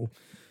mole,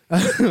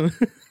 and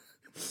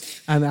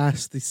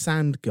asked the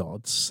sand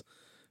gods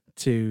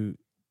to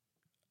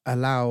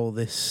allow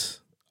this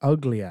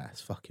ugly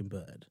ass fucking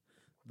bird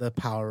the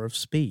power of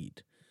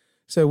speed.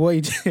 So what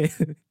he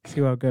did,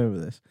 see where I'm going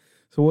with this.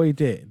 So what he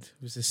did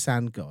was this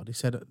sand god. He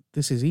said,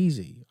 "This is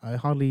easy. I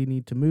hardly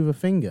need to move a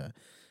finger,"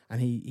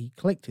 and he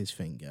clicked his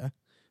finger,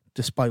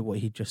 despite what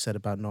he just said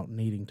about not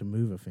needing to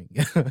move a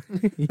finger.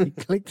 He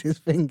clicked his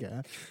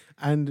finger,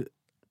 and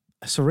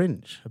a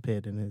syringe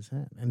appeared in his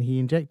hand, and he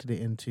injected it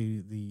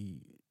into the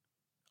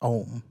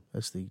olm,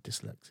 as the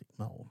dyslexic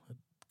mole had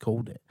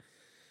called it.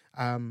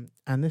 And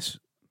this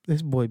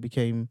boy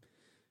became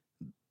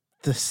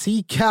the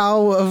sea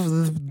cow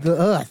of the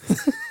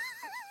earth.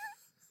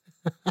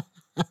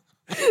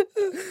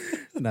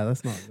 No,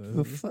 that's not.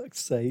 For fuck's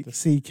sake. The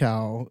sea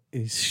cow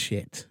is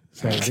shit.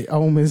 So the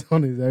olm is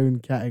on his own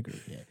category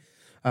here.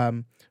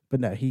 But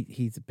no,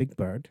 he's a big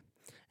bird,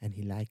 and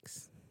he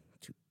likes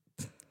to.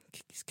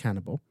 He's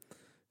cannibal,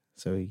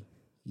 so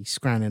he's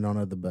scranning on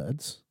other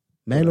birds,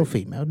 male or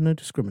female, no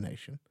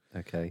discrimination.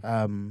 Okay.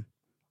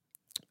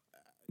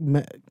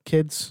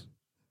 Kids,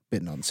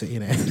 bit nonsense, you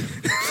know.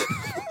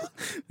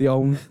 the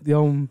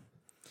olm.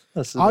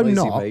 That's the I'm noise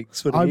not. he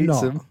makes when I'm he eats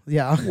not. them.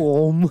 Yeah,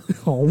 Warm.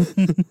 olm.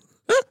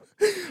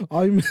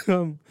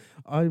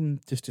 I'm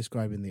just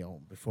describing the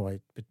olm before I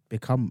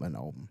become an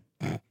olm.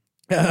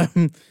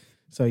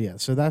 So yeah,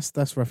 so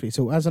that's roughly.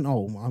 So as an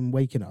olm, I'm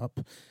waking up.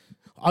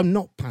 I'm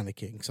not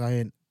panicking because I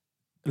ain't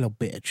a little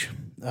bitch.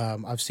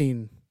 I've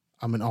seen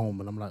I'm an olm,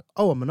 and I'm like,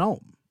 oh, I'm an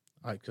olm,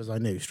 because I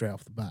knew straight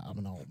off the bat I'm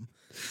an olm.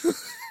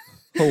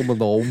 Home and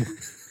home.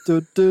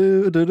 Do,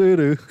 do, do, do,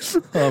 do.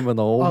 I'm an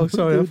olm. Oh,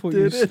 sorry, I thought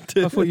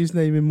you was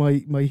naming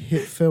my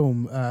hit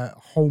film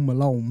Home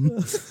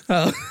Alone.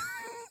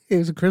 It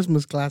was a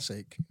Christmas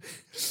classic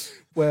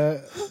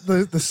where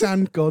the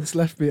sand gods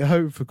left me at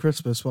home for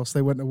Christmas whilst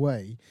they went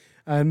away,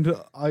 and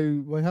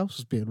my house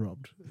was being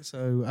robbed.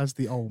 So as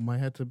the olm, I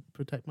had to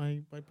protect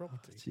my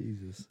property.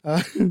 Jesus.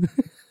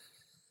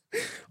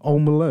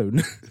 Olm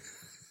Alone.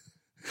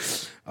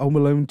 Olm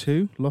Alone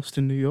 2, Lost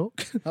in New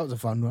York. That was a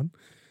fun one.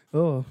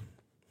 Oh,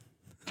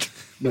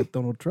 met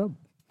Donald Trump.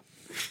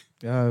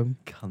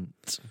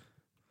 Cunt.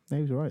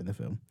 He was all right in the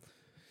film.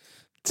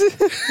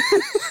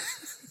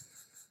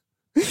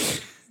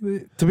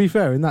 To be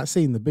fair, in that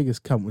scene, the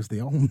biggest cunt was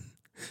the olm.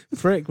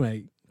 Frick,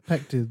 mate.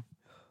 Pecked his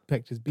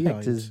behind.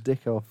 Pecked his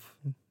dick off.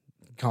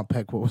 Can't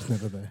peck what was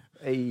never there.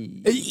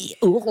 Hey.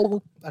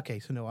 Okay,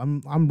 so no,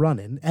 I'm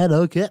running, and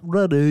I kept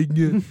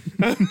running.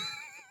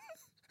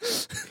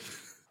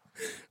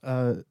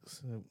 So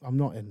I'm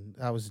not in.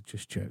 That was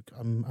just a joke.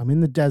 I'm in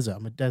the desert.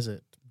 I'm a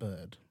desert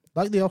bird,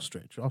 like the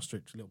ostrich.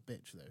 Ostrich, a little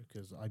bitch though,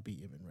 because I beat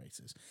him in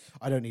races.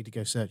 I don't need to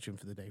go searching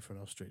for the day for an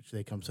ostrich.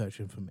 They come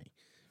searching for me.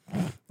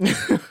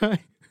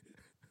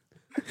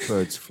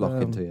 Birds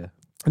flock into you.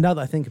 And now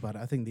that I think about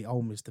it, I think the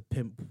olm is the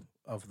pimp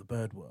of the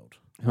bird world.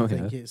 Oh, I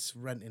think it's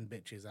renting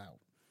bitches out.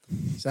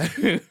 So,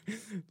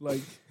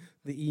 like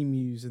the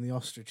emus and the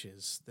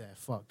ostriches, they're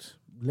fucked,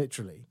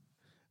 literally.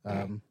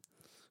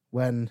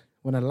 When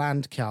a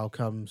land cow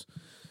comes,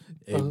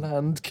 A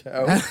land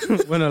cow.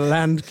 when a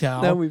land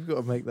cow, Now we've got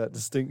to make that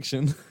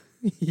distinction.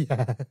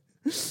 yeah.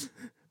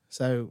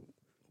 So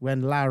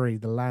when Larry,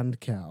 the land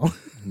cow,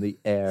 The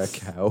air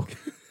cow.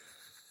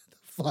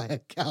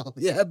 fire cow,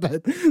 yeah,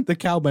 but the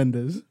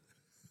cowbenders,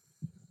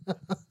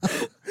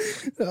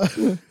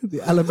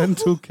 the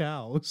elemental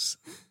cows.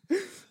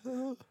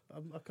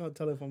 I can't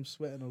tell if I'm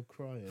sweating or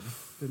crying.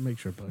 Didn't make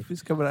sure both. If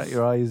it's coming out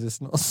your eyes, it's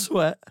not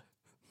sweat.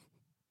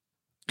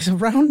 It's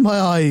around my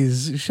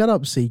eyes. Shut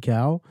up, sea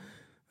cow.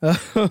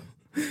 I've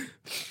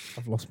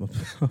lost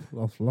I've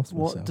lost What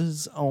myself.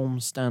 does OM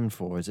stand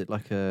for? Is it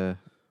like a...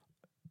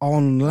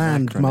 On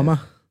land, acronym?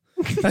 mama.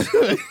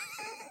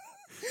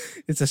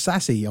 It's a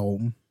sassy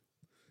Olm.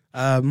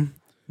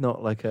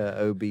 Not like a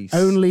obese...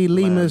 Only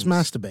lemurs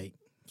lambs. masturbate.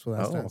 That's what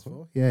that Oh. stands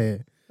for. Yeah.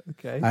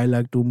 Okay. I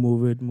like to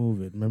move it.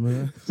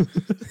 Remember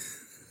that?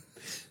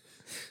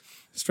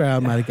 Straight out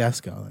of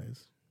Madagascar, that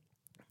is.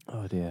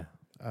 Oh, dear.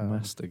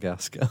 Master You're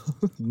fucking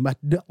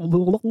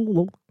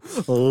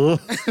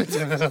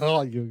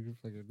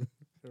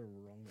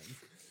wrong.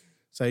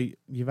 So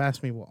you've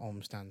asked me what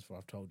OM stands for.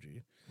 I've told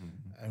you.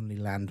 Only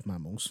land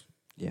mammals.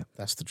 Yeah.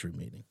 That's the true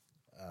meaning.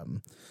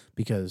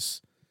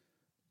 Because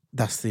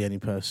that's the only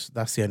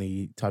that's the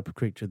only type of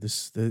creature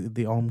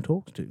the OM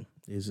talks to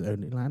is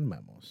only land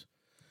mammals.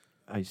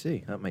 I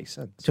see. That makes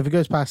sense. So if it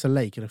goes past a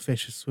lake and a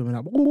fish is swimming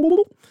up,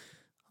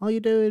 how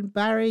you doing,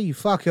 Barry? You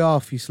fuck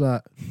off, you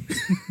slut.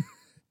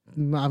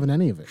 Not having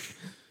any of it.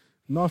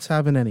 Not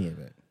having any of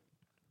it.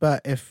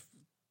 But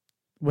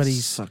when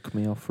he's... Suck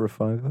me off for a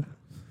fiver.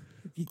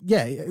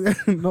 Yeah,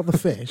 not the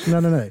fish.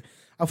 No.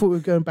 I thought we were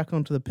going back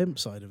onto the pimp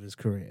side of his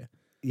career.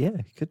 Yeah,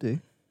 you could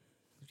do.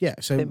 Yeah,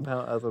 so... Pimp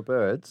out other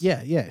birds.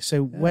 Yeah.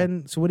 So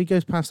when he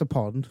goes past the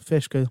pond,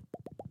 fish goes,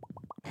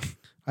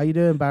 how you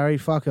doing, Barry?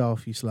 Fuck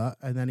off, you slut.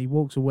 And then he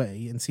walks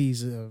away and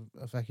sees a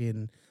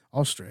fucking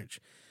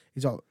ostrich.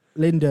 He's like,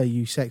 Linda,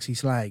 you sexy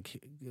slag,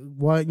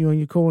 why aren't you on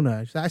your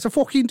corner? She's like, it's a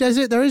fucking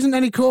desert. There isn't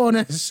any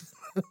corners.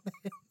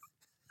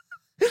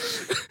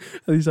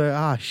 And he's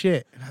like,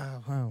 shit.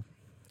 Oh, wow.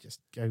 Just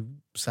go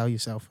sell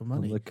yourself for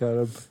money. On the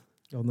curb.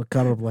 On the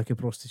curb like a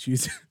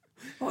prostitute.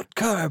 What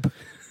curb?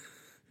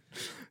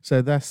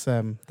 So that's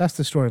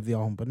the story of the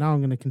Olm. But now I'm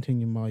going to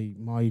continue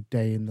my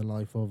day in the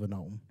life of an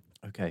Olm.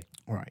 Okay.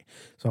 All right.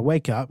 So I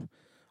wake up.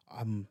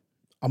 I'm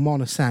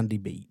on a sandy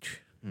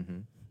beach,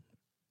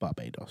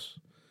 Barbados.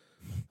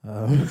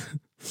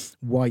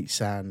 White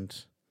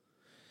sand.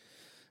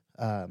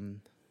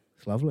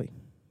 It's lovely.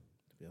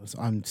 To be honest,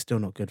 I'm still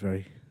not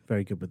very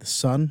good with the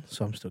sun,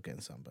 so I'm still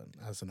getting sunburned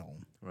as an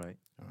Olm. Right.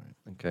 All right.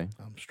 Okay.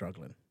 I'm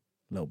struggling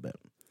a little bit.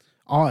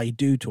 I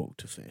do talk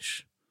to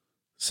fish,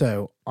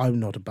 so I'm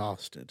not a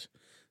bastard.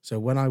 So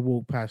when I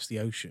walk past the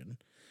ocean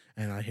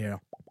and I hear,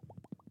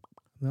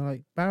 they're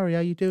like, Barry,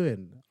 how you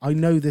doing? I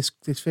know this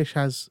fish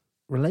has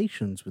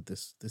relations with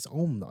this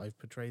Olm that I've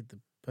portrayed the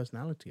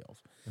personality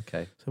of.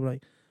 Okay. So I'm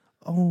like,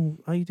 oh,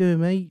 how you doing,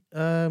 mate?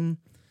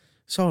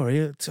 Sorry,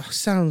 it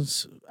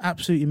sounds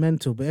absolutely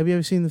mental, but have you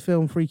ever seen the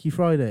film Freaky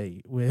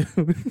Friday? We're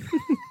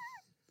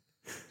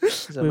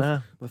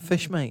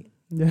fish, mate.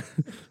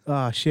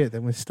 Yeah. Shit,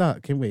 then we're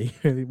stuck, can we?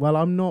 Well,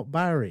 I'm not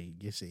Barry,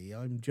 you see.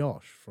 I'm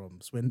Josh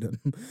from Swindon.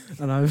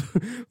 And I've...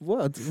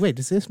 What? Wait,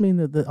 does this mean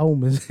that the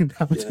Olm is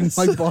inhabiting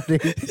my body?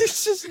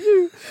 It's just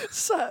you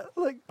sat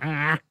like...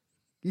 Yeah.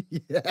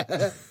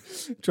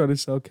 Trying to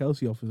sell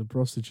Kelsey off as a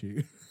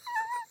prostitute.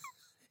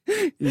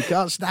 He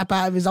can't snap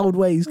out of his old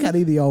ways, can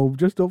he, the Olm?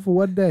 Just not for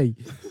one day.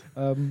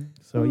 So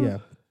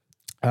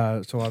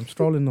I'm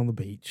strolling on the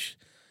beach.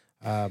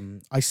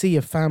 I see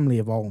a family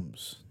of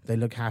Olms. They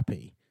look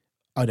happy.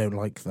 I don't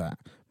like that.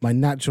 My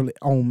natural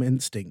Olm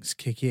instincts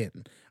kick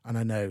in, and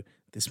I know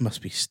this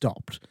must be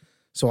stopped.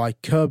 So I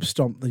curb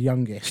stomp the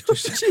youngest.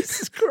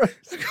 Jesus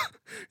Christ.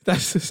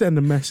 That's to send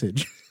a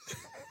message.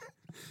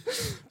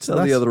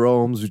 Tell the other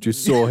Olms we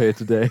just saw here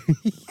today.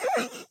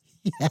 Yeah.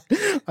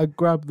 I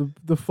grab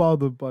the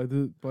father by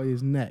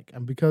his neck,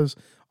 and because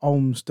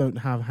Olms don't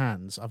have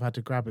hands, I've had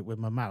to grab it with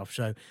my mouth.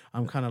 So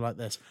I'm kind of like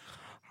this.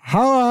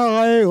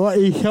 Hi, what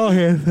are you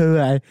here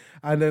today?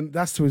 And then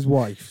that's to his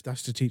wife.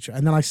 That's to teacher.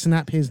 And then I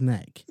snap his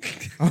neck.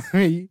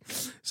 Alright.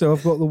 So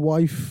I've got the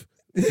wife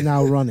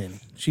now running.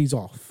 She's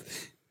off.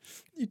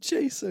 You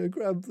chase her,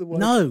 grab the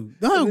wife. No.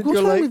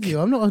 What's wrong with you?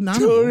 I'm not an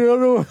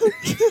animal.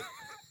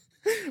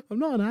 I'm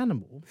not an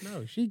animal.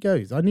 No, she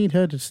goes. I need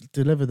her to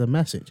deliver the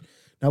message.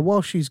 Now,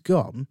 while she's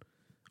gone,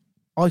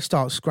 I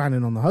start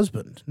scranning on the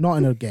husband. Not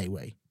in a gay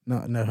way.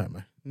 No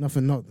homo.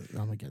 Nothing, not that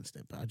I'm against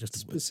it, but I just...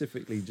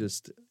 Specifically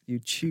just, you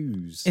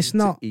choose It's to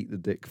not... eat the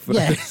dick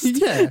first.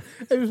 Yeah.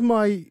 It was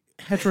my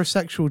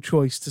heterosexual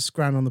choice to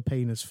scran on the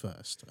penis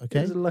first, okay?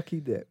 It was a lucky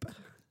dip.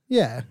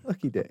 Yeah.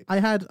 Lucky dick. I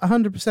had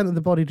 100% of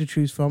the body to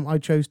choose from. I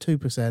chose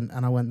 2%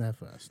 and I went there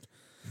first.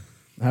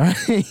 All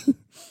right?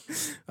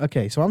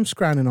 Okay, so I'm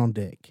scranning on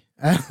dick.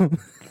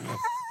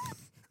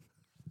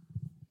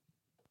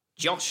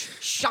 Josh,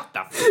 shut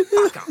the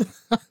fuck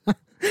up.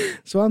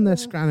 So I'm there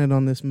scranning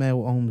on this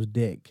male Olm's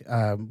dick,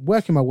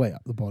 working my way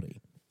up the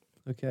body.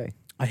 Okay.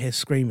 I hear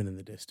screaming in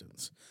the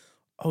distance.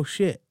 Oh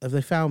shit, have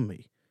they found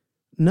me?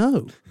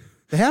 No,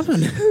 they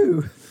haven't.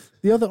 Who?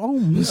 The other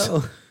Olms.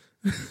 Oh.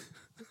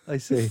 I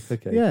see.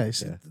 Okay. Yeah,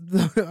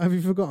 have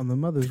you forgotten? The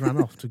mothers ran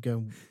off to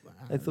go.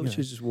 I thought she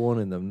was just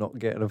warning them, not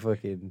getting a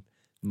fucking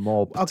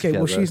mob. Okay, together.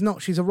 well, she's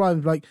not. She's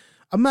arrived like,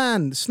 a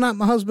man snapped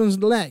my husband's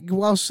leg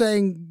while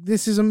saying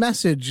this is a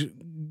message.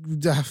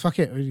 Fuck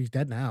it, he's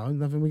dead now.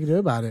 Nothing we can do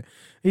about it.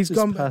 He's Just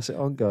gone. pass it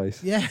on, guys.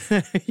 Yeah,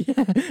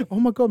 yeah. Oh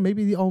my god,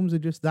 maybe the Olms are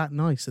just that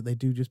nice that they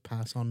do just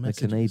pass on They're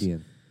messages.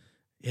 Canadian.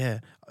 Yeah,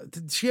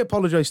 she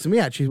apologized to me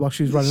actually while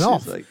she was running She's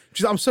off. like-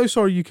 She's like, I'm so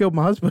sorry you killed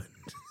my husband.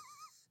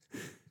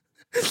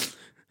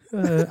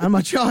 And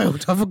my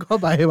child. I forgot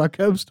about him. I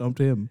curb stomped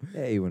him.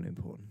 Yeah, he wasn't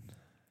important.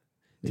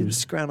 He was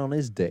scran on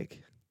his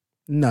dick.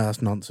 No,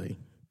 that's nonsense.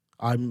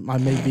 I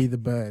may be the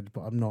bird,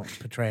 but I'm not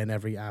portraying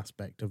every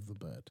aspect of the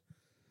bird.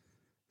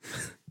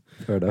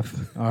 Fair enough.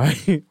 All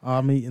right,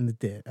 I'm eating the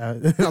dick.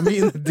 I'm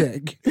eating the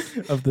dick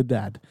of the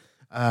dad.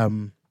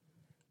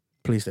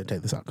 Please don't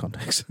take this out of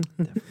context.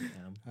 Definitely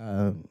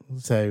am.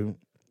 So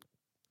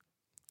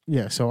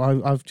yeah, so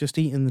I've just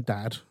eaten the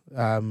dad,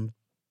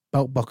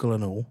 belt buckle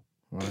and all,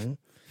 right?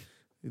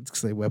 It's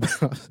because they wear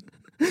belts.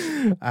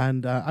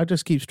 And I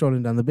just keep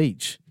strolling down the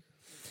beach.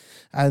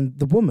 And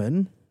the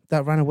woman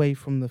that ran away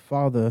from the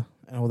father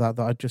and all that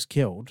I just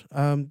killed,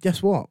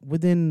 guess what?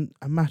 Within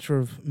a matter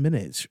of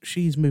minutes,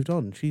 she's moved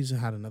on. She's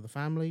had another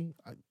family.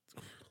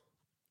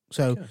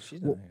 So God,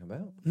 she's not hanging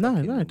about. no,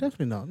 Fucking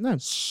definitely not. No,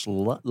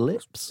 Slut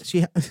lips.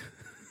 she.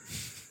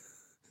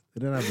 They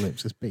don't have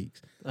lips; it's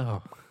beaks.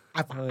 Oh.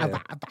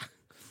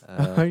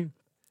 Right?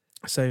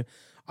 So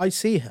I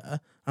see her.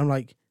 I'm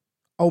like,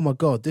 oh my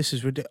god, this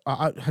is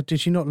ridiculous.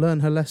 Did she not learn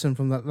her lesson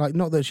from that? Like,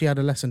 not that she had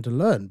a lesson to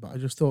learn, but I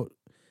just thought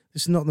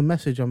this is not the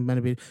message I'm meant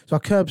to be. So I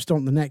curb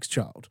stomped the next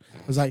child.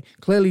 I was like,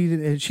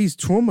 clearly she's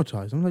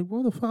traumatized. I'm like,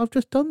 what the fuck? I've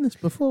just done this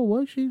before.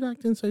 Why is she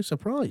acting so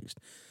surprised?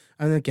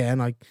 And again,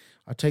 I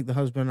take the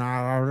husband.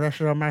 This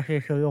is a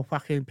message to your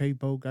fucking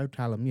people. Go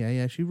tell them.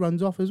 Yeah. She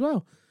runs off as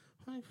well.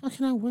 Like,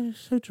 fucking hell, we're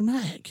so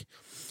dramatic.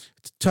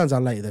 Turns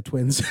out later they're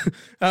twins.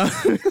 I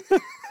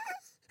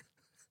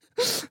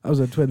was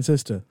a twin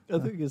sister. I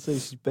think you say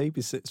she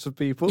babysits for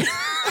people.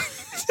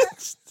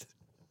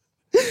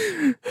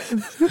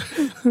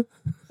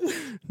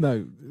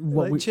 No,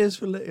 what Like, we, cheers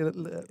for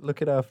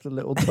looking after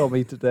little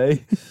Tommy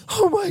today.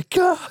 Oh my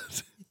god!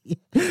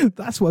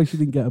 that's why she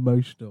didn't get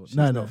emotional. She's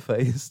no, not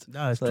phased.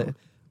 no, it's It's like not.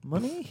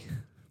 money.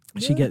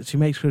 She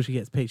makes sure she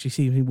gets picked. She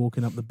sees me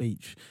walking up the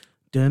beach.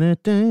 Each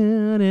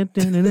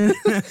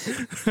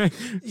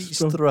Each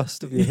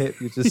thrust of your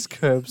hip, you just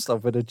curb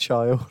stomping a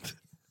child.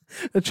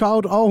 a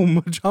child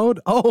Olm,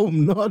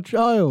 not a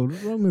child.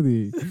 What's wrong with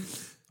you?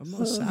 I'm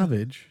not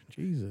savage.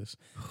 Jesus.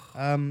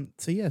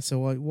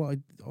 So I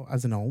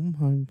as an Olm,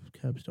 I'm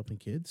curb stopping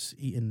kids,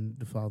 eating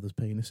the father's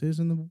penises,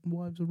 and the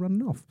wives are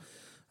running off.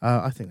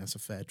 I think that's a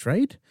fair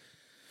trade.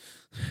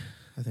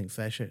 I think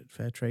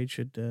fair trade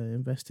should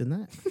invest in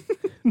that.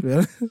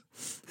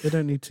 They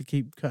don't need to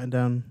keep cutting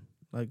down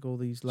like all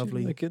these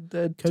lovely. Like a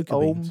dead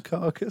cocoa Olm beans.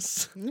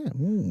 carcass. Yeah.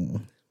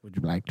 Would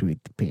you like to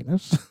eat the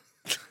penis?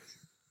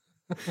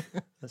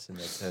 That's in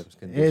their terms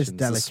and It is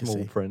conditions. It's a small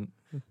delicacy. print.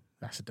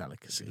 That's a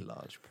delicacy.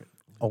 Large print.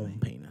 Olm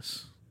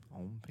penis.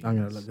 Olm I'm going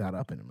to penis. look that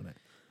up in a minute.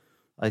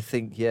 I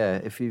think, yeah,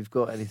 if you've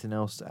got anything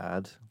else to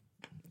add.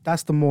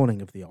 That's the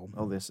morning of the Olm.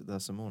 Oh, that's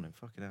the morning.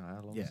 Fucking hell,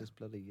 how long Yeah. is this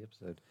bloody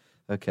episode?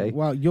 Okay.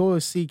 Well, your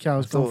sea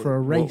cow's I gone thought, for a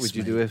race. What would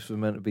you do mate. if it were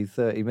meant to be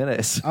 30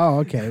 minutes? Oh,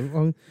 okay.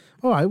 Well,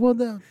 all right. Well,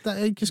 that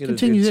it just We're gonna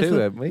continues. do If two,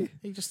 the- haven't we?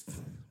 it just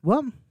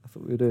what? I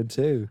thought we were doing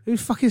two. Who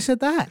fucking said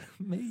that?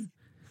 Me.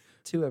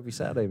 Two every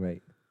Saturday,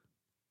 mate.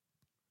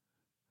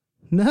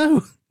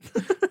 No,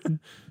 If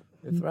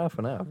they're half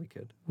an hour, we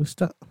could. we're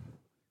stuck.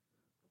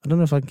 I don't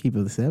know if I can keep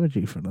up this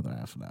energy for another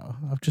half an hour.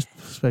 I've just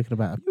spoken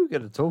about it You were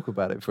going to talk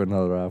about it for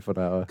another half an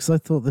hour. because I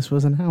thought this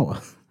was an hour.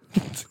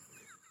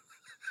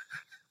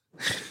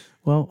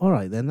 Well, all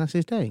right then. That's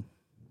his day.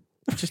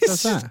 Just does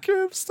It's that. just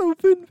curb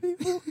stomping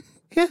people.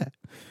 Yeah,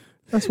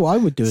 that's what I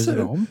would do as an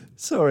So- Olm.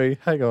 Sorry,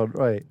 hang on.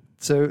 Right.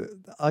 So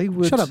I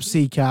would. Shut up,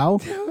 sea cow.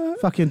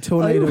 Fucking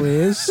tornado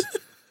ears.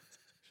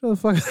 Shut the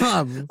fuck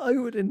up. I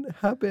would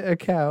inhabit a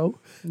cow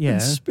Yeah.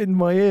 and spin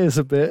my ears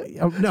a bit.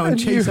 Oh, no, and And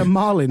chase you- a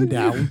marlin and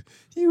down.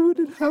 You would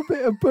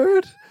inhabit a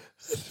bird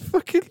and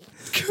fucking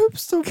curb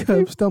stomp Curb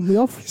people. stomp the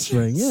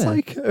offspring. Yeah.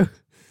 Psycho.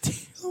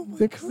 Oh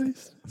my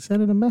Christ.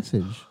 Send in a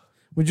message.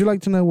 Would you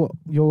like to know what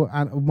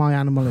my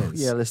animal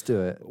is? Yeah, let's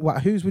do it.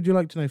 Whose would you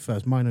like to know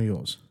first, mine or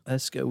yours?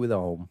 Let's go with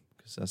Olm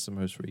because that's the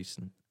most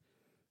recent.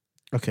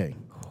 Okay.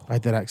 I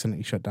did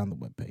accidentally shut down the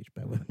webpage.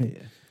 Bear with me.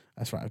 Yeah.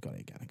 That's right. I got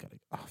it again.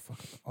 Oh, fuck.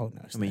 Oh,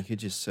 no. It's I mean, you there. could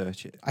just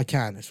search it. I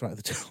can. It's right at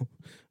the top.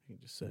 You can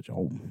just search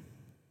Olm.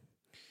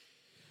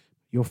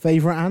 Your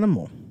favourite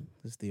animal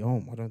is the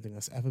Olm. I don't think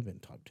that's ever been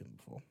typed in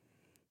before.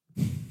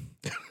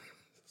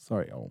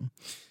 Sorry, Olm.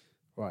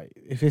 Right.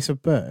 If it's a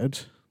bird,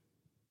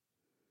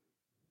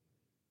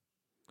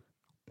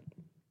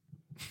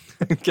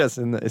 I'm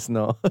guessing that it's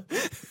not.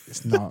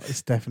 It's not.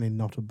 It's definitely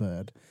not a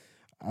bird.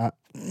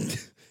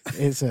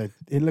 It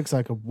looks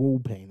like a wall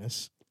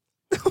penis.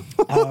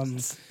 I'm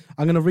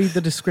going to read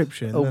the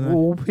description. A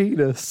wall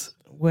penis.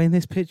 Well, in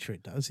this picture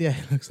it does. Yeah,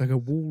 it looks like a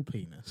wall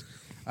penis.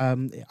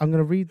 I'm going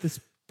to read this.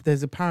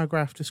 There's a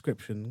paragraph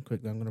description.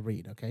 Quickly, I'm going to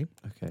read, okay?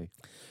 Okay.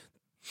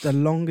 The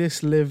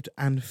longest lived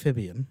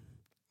amphibian.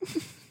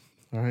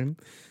 All right.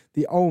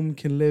 The olm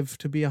can live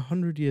to be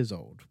 100 years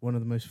old. One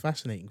of the most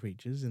fascinating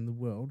creatures in the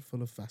world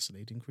full of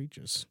fascinating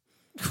creatures.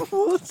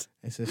 What?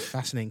 It's a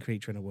fascinating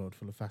creature in a world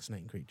full of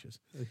fascinating creatures.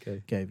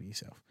 Okay. Go over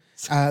yourself.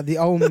 The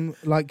olm,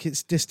 like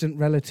its distant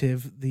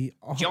relative, the...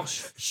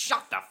 Josh,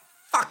 shut the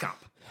fuck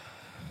up.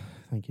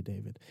 Thank you,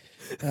 David.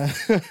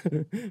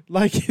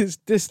 Like its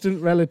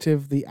distant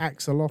relative, the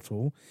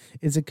axolotl,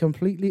 is a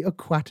completely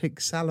aquatic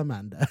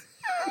salamander.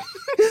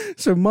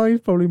 So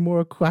mine's probably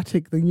more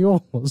aquatic than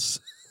yours.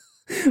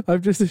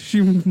 I've just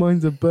assumed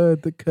mine's a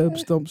bird that curb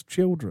stomps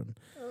children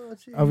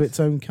of its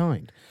own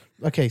kind.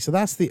 Okay, so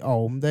that's the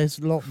olm. There's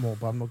a lot more,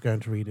 but I'm not going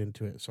to read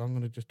into it. So I'm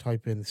going to just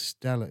type in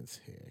stellas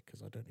here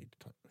because I don't need to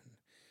type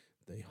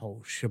in the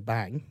whole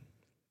shebang.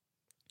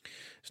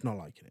 It's not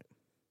liking it.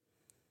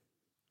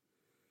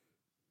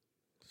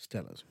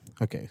 Stellas.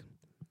 Okay.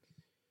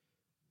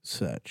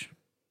 Search.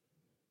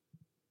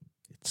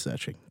 It's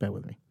searching. Bear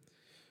with me.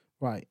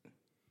 Right.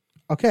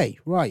 Okay,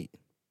 right.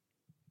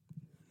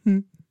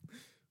 The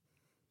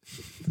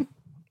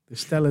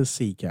Stellas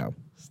sea cow.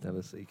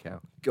 Stellar sea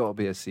cow. Gotta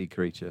be a sea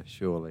creature,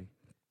 surely.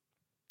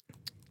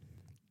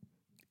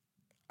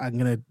 I'm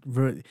going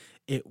to...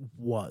 It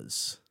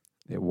was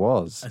It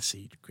was. a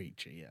sea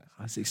creature, yes.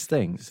 That's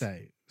extinct. So,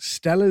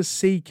 Stella's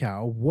sea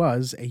cow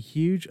was a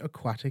huge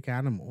aquatic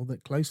animal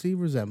that closely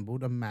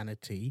resembled a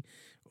manatee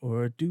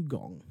or a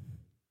dugong.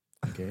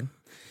 Okay.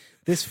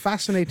 This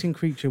fascinating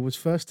creature was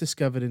first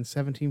discovered in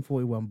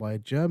 1741 by a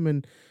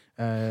German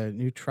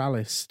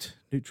neutralist,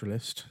 I think,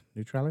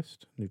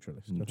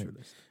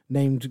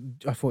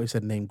 named, I thought he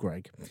said named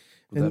Greg.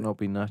 Would that not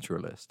be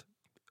naturalist?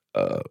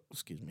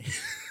 Excuse me.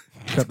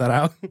 Cut that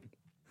out.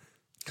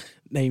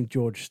 Named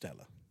George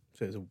Stella.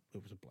 So it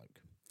was a bloke.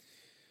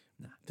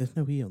 Nah. There's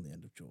no E on the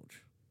end of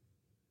George.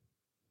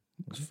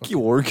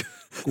 Georg.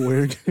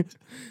 Georg.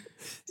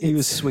 He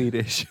was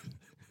Swedish.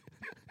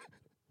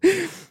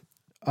 You're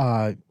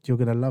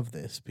going to love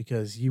this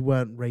because you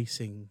weren't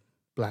racing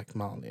black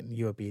marlin.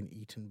 You were being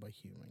eaten by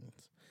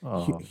humans.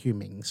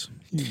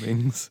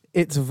 Humans.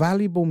 Its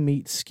valuable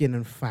meat, skin,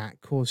 and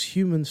fat caused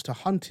humans to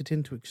hunt it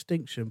into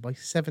extinction by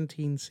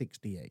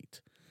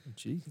 1768.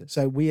 Jesus.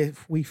 So we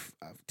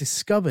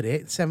discovered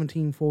it in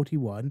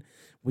 1741.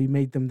 We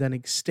made them then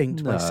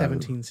extinct by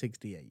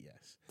 1768,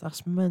 yes.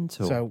 That's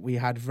mental. So we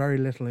had very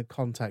little in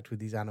contact with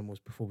these animals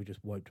before we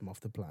just wiped them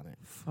off the planet.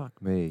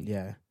 Fuck me.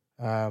 Yeah.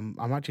 I'm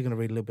actually going to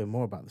read a little bit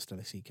more about the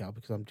Stellar sea cow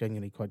because I'm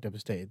genuinely quite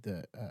devastated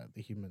that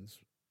the humans...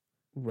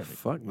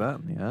 Fuck that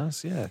in the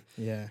ass, yeah.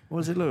 Yeah. What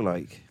does it look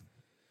like?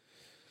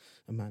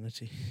 A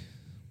manatee.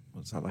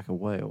 What's that, like a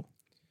whale?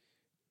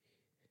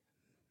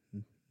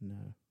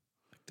 No.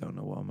 I don't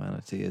know what a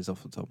manatee is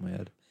off the top of my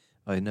head.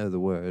 I know the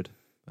word,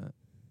 but...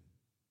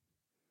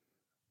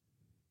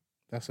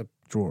 That's a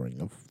drawing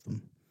of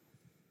them.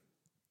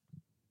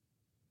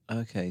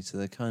 Okay, so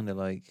they're kind of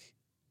like...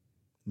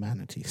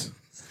 Manatees.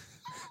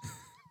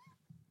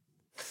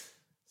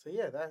 So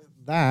yeah,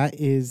 that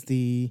is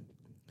the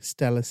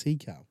Stellar sea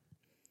cow.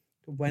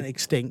 It went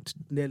extinct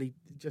nearly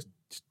just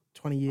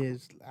 20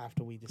 years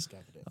after we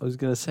discovered it. I was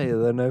going to say, are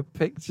there no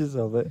pictures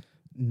of it?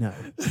 No.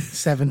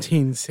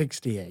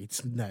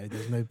 1768. No,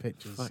 there's no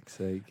pictures Fuck's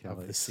sake,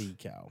 of the sea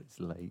cow. It's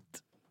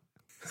late.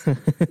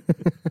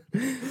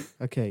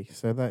 Okay,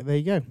 so there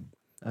you go.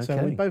 Okay. So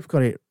we both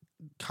got it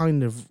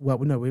kind of... Well,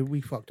 no,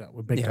 we fucked up.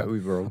 We're big up. we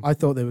were wrong. I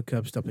thought they were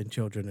curb stopping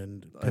children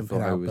and I pimping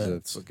thought I out was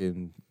birds. a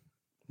fucking...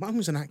 Mine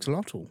was an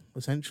axolotl,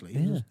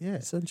 essentially. Yeah,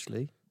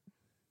 essentially.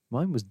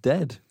 Mine was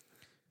dead.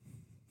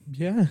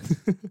 Yeah.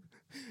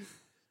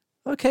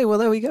 Okay, well,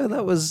 there we go.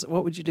 That was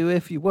What Would You Do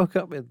If You Woke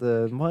Up with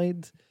the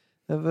Mind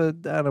of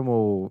an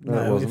Animal. No,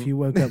 it wasn't. If you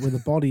woke up with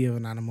the body of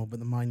an animal but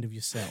the mind of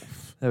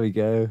yourself. There we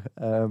go.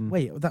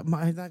 Wait,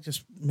 that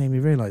just made me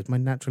realise my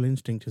natural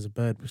instinct as a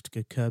bird was to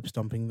go curb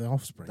stomping the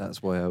offspring.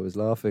 That's why I was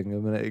laughing a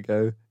minute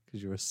ago,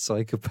 because you're a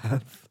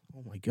psychopath.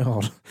 Oh my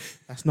God.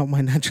 That's not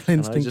my natural And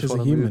instinct I just as a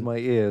want to move human. my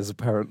ears,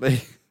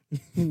 apparently.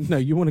 No,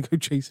 you want to go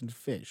chasing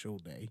fish all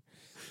day.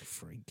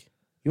 Freak.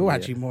 You're Yeah.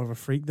 actually more of a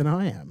freak than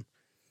I am.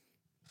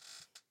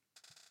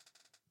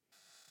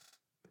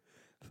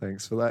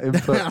 Thanks for that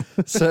input.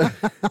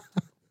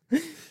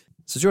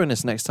 So join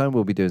us next time.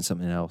 We'll be doing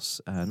something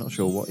else. Not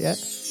sure what yet.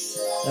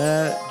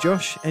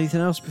 Josh, anything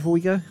else before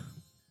we go?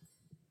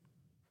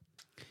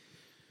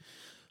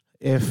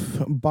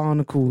 If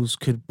barnacles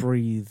could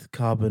breathe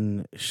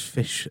carbon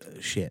fish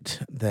shit,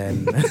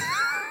 then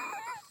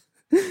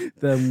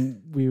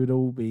then we would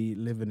all be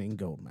living in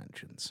gold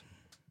mansions.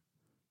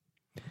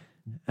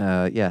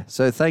 Yeah.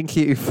 So thank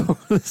you for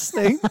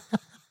listening.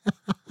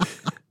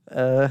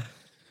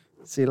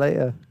 See you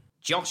later.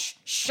 Josh,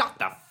 shut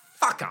the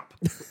fuck up.